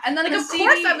me? Yeah. And then like, of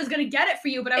course I was going to get it for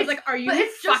you, but I was like, are you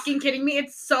fucking kidding me?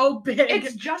 It's so big.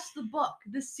 It's just the book.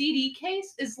 The CD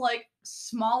case is like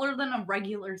smaller than a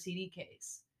regular CD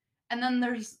case. And then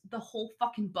there's the whole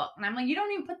fucking book. And I'm like, you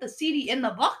don't even put the CD in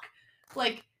the book?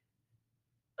 Like,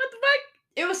 what the fuck?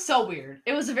 It was so weird.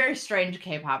 It was a very strange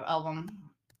K-pop album.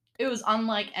 It was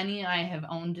unlike any I have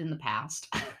owned in the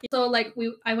past. So, like,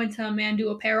 I went to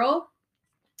Mandu Apparel.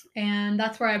 And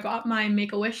that's where I bought my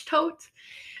Make-A-Wish tote.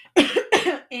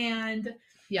 And...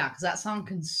 yeah, because that song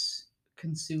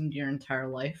consumed your entire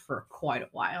life for quite a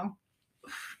while.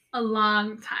 A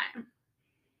long time.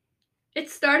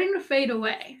 It's starting to fade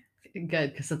away.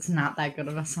 Good, because it's not that good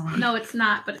of a song. No, it's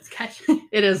not, but it's catchy.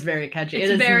 It is very catchy. It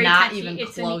is very not catchy. Even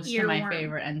close to my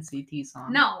favorite NCT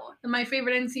song. No, my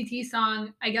favorite NCT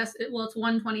song, I guess, it's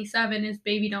 127, is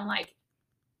Baby Don't Like It.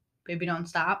 Baby Don't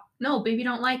Stop? No, Baby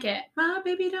Don't Like It. My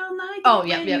baby don't like it. Oh,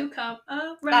 yep. You come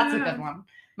around. That's a good one.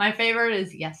 My favorite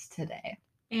is Yesterday.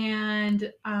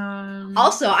 And,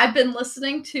 also, I've been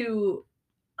listening to...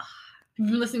 You've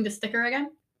been listening to Sticker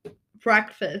again?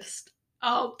 Breakfast.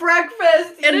 Oh,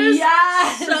 Breakfast! It is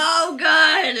so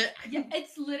good! Yeah,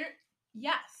 it's literally...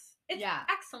 Yes. It's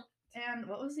excellent. And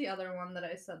what was the other one that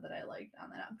I said that I liked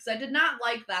on that album? Because I did not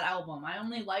like that album. I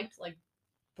only liked, like,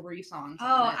 3 songs.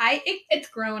 Oh, it's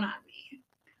grown on me.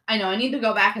 I know. I need to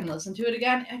go back and listen to it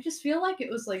again. I just feel like it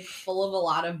was, like, full of a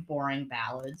lot of boring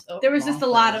ballads. Oh, there was just a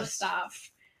lot of stuff.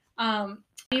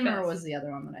 Dreamer was the other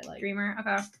one that I liked. Dreamer,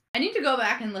 okay. I need to go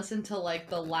back and listen to, like,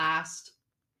 the last...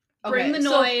 Bring the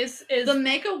Noise is the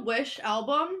Make-A-Wish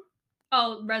album.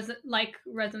 Oh,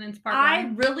 Resonance Part 1.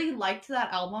 I really liked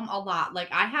that album a lot. Like,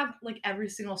 I have like every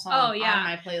single song on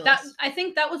my playlist. I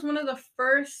think that was one of the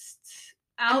first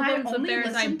albums of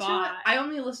theirs I bought. I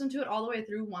only listened to it all the way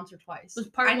through once or twice. It was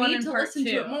part 1 and part 2. I need to listen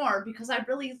to it more because I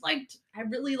really liked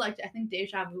it. I think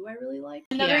Deja Vu I really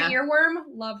liked. Another earworm,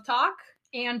 Love Talk.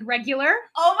 And Regular.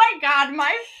 Oh my god,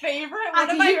 my favorite. One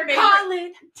of my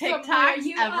favorite TikToks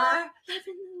ever.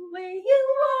 Loving the way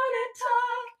you wanna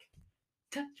talk.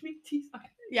 Touch me, tease my.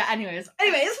 Yeah. Anyways,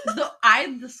 so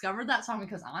I discovered that song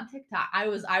because on TikTok I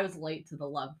was late to the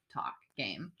Love Talk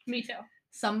game. Me too.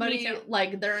 Somebody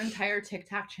like their entire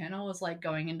TikTok channel was like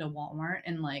going into Walmart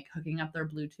and like hooking up their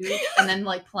Bluetooth and then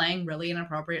like playing really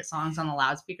inappropriate songs on the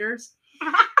loudspeakers.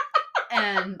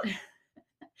 And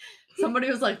somebody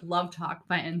was like, Love Talk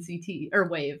by NCT, or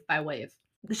Wave by Wave.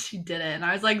 She did it, and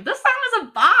I was like, this song is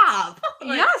a bop!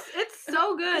 Like, yes, it's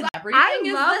so good. Everything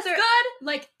is this good?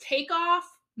 Like, Takeoff,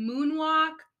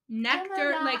 Moonwalk,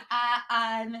 Nectar,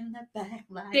 I'm in the back.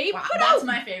 They put that's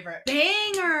my favorite.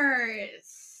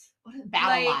 Bangers! What is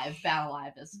Battle Live? Battle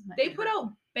Live is they put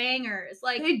out bangers.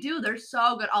 Like they do. They're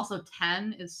so good. Also,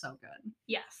 10 is so good.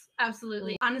 Yes,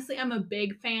 absolutely. Honestly, I'm a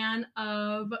big fan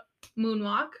of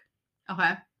Moonwalk.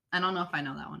 Okay. I don't know if I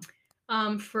know that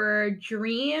one. For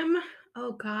Dream,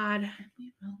 oh God.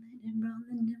 We rolling and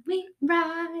rolling and we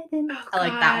riding. I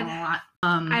like that one a lot.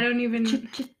 I don't even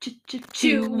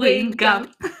chewing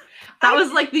gum. That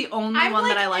was like the only one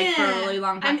that I liked for a really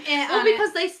long time. Well,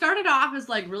 because they started off as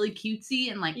like really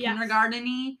cutesy and like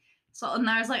kindergarten-y. So, and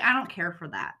I was like, I don't care for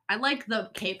that. I like the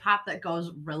K-pop that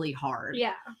goes really hard.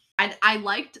 Yeah. I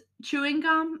liked Chewing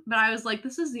Gum, but I was like,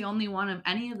 this is the only one of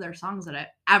any of their songs that I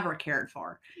ever cared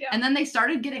for. Yeah. And then they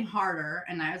started getting harder,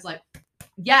 and I was like,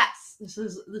 yes, this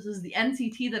is the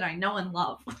NCT that I know and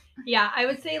love. Yeah, I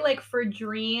would say like for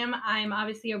Dream, I'm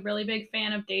obviously a really big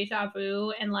fan of Deja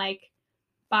Vu and like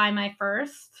By My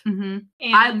First. Mm-hmm.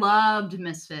 And I loved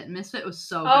Misfit. Misfit was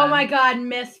so good. Oh my God,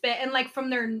 Misfit. And like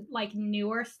from their like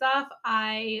newer stuff,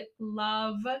 I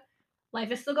love Life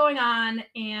Is Still Going On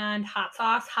and Hot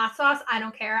Sauce. Hot Sauce, I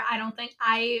don't care. I don't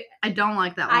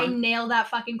like that one. I nail that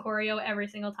fucking choreo every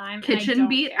single time. Kitchen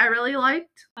Beat, I really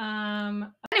liked.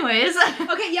 Anyways.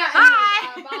 Okay, yeah.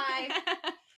 Bye. Bye.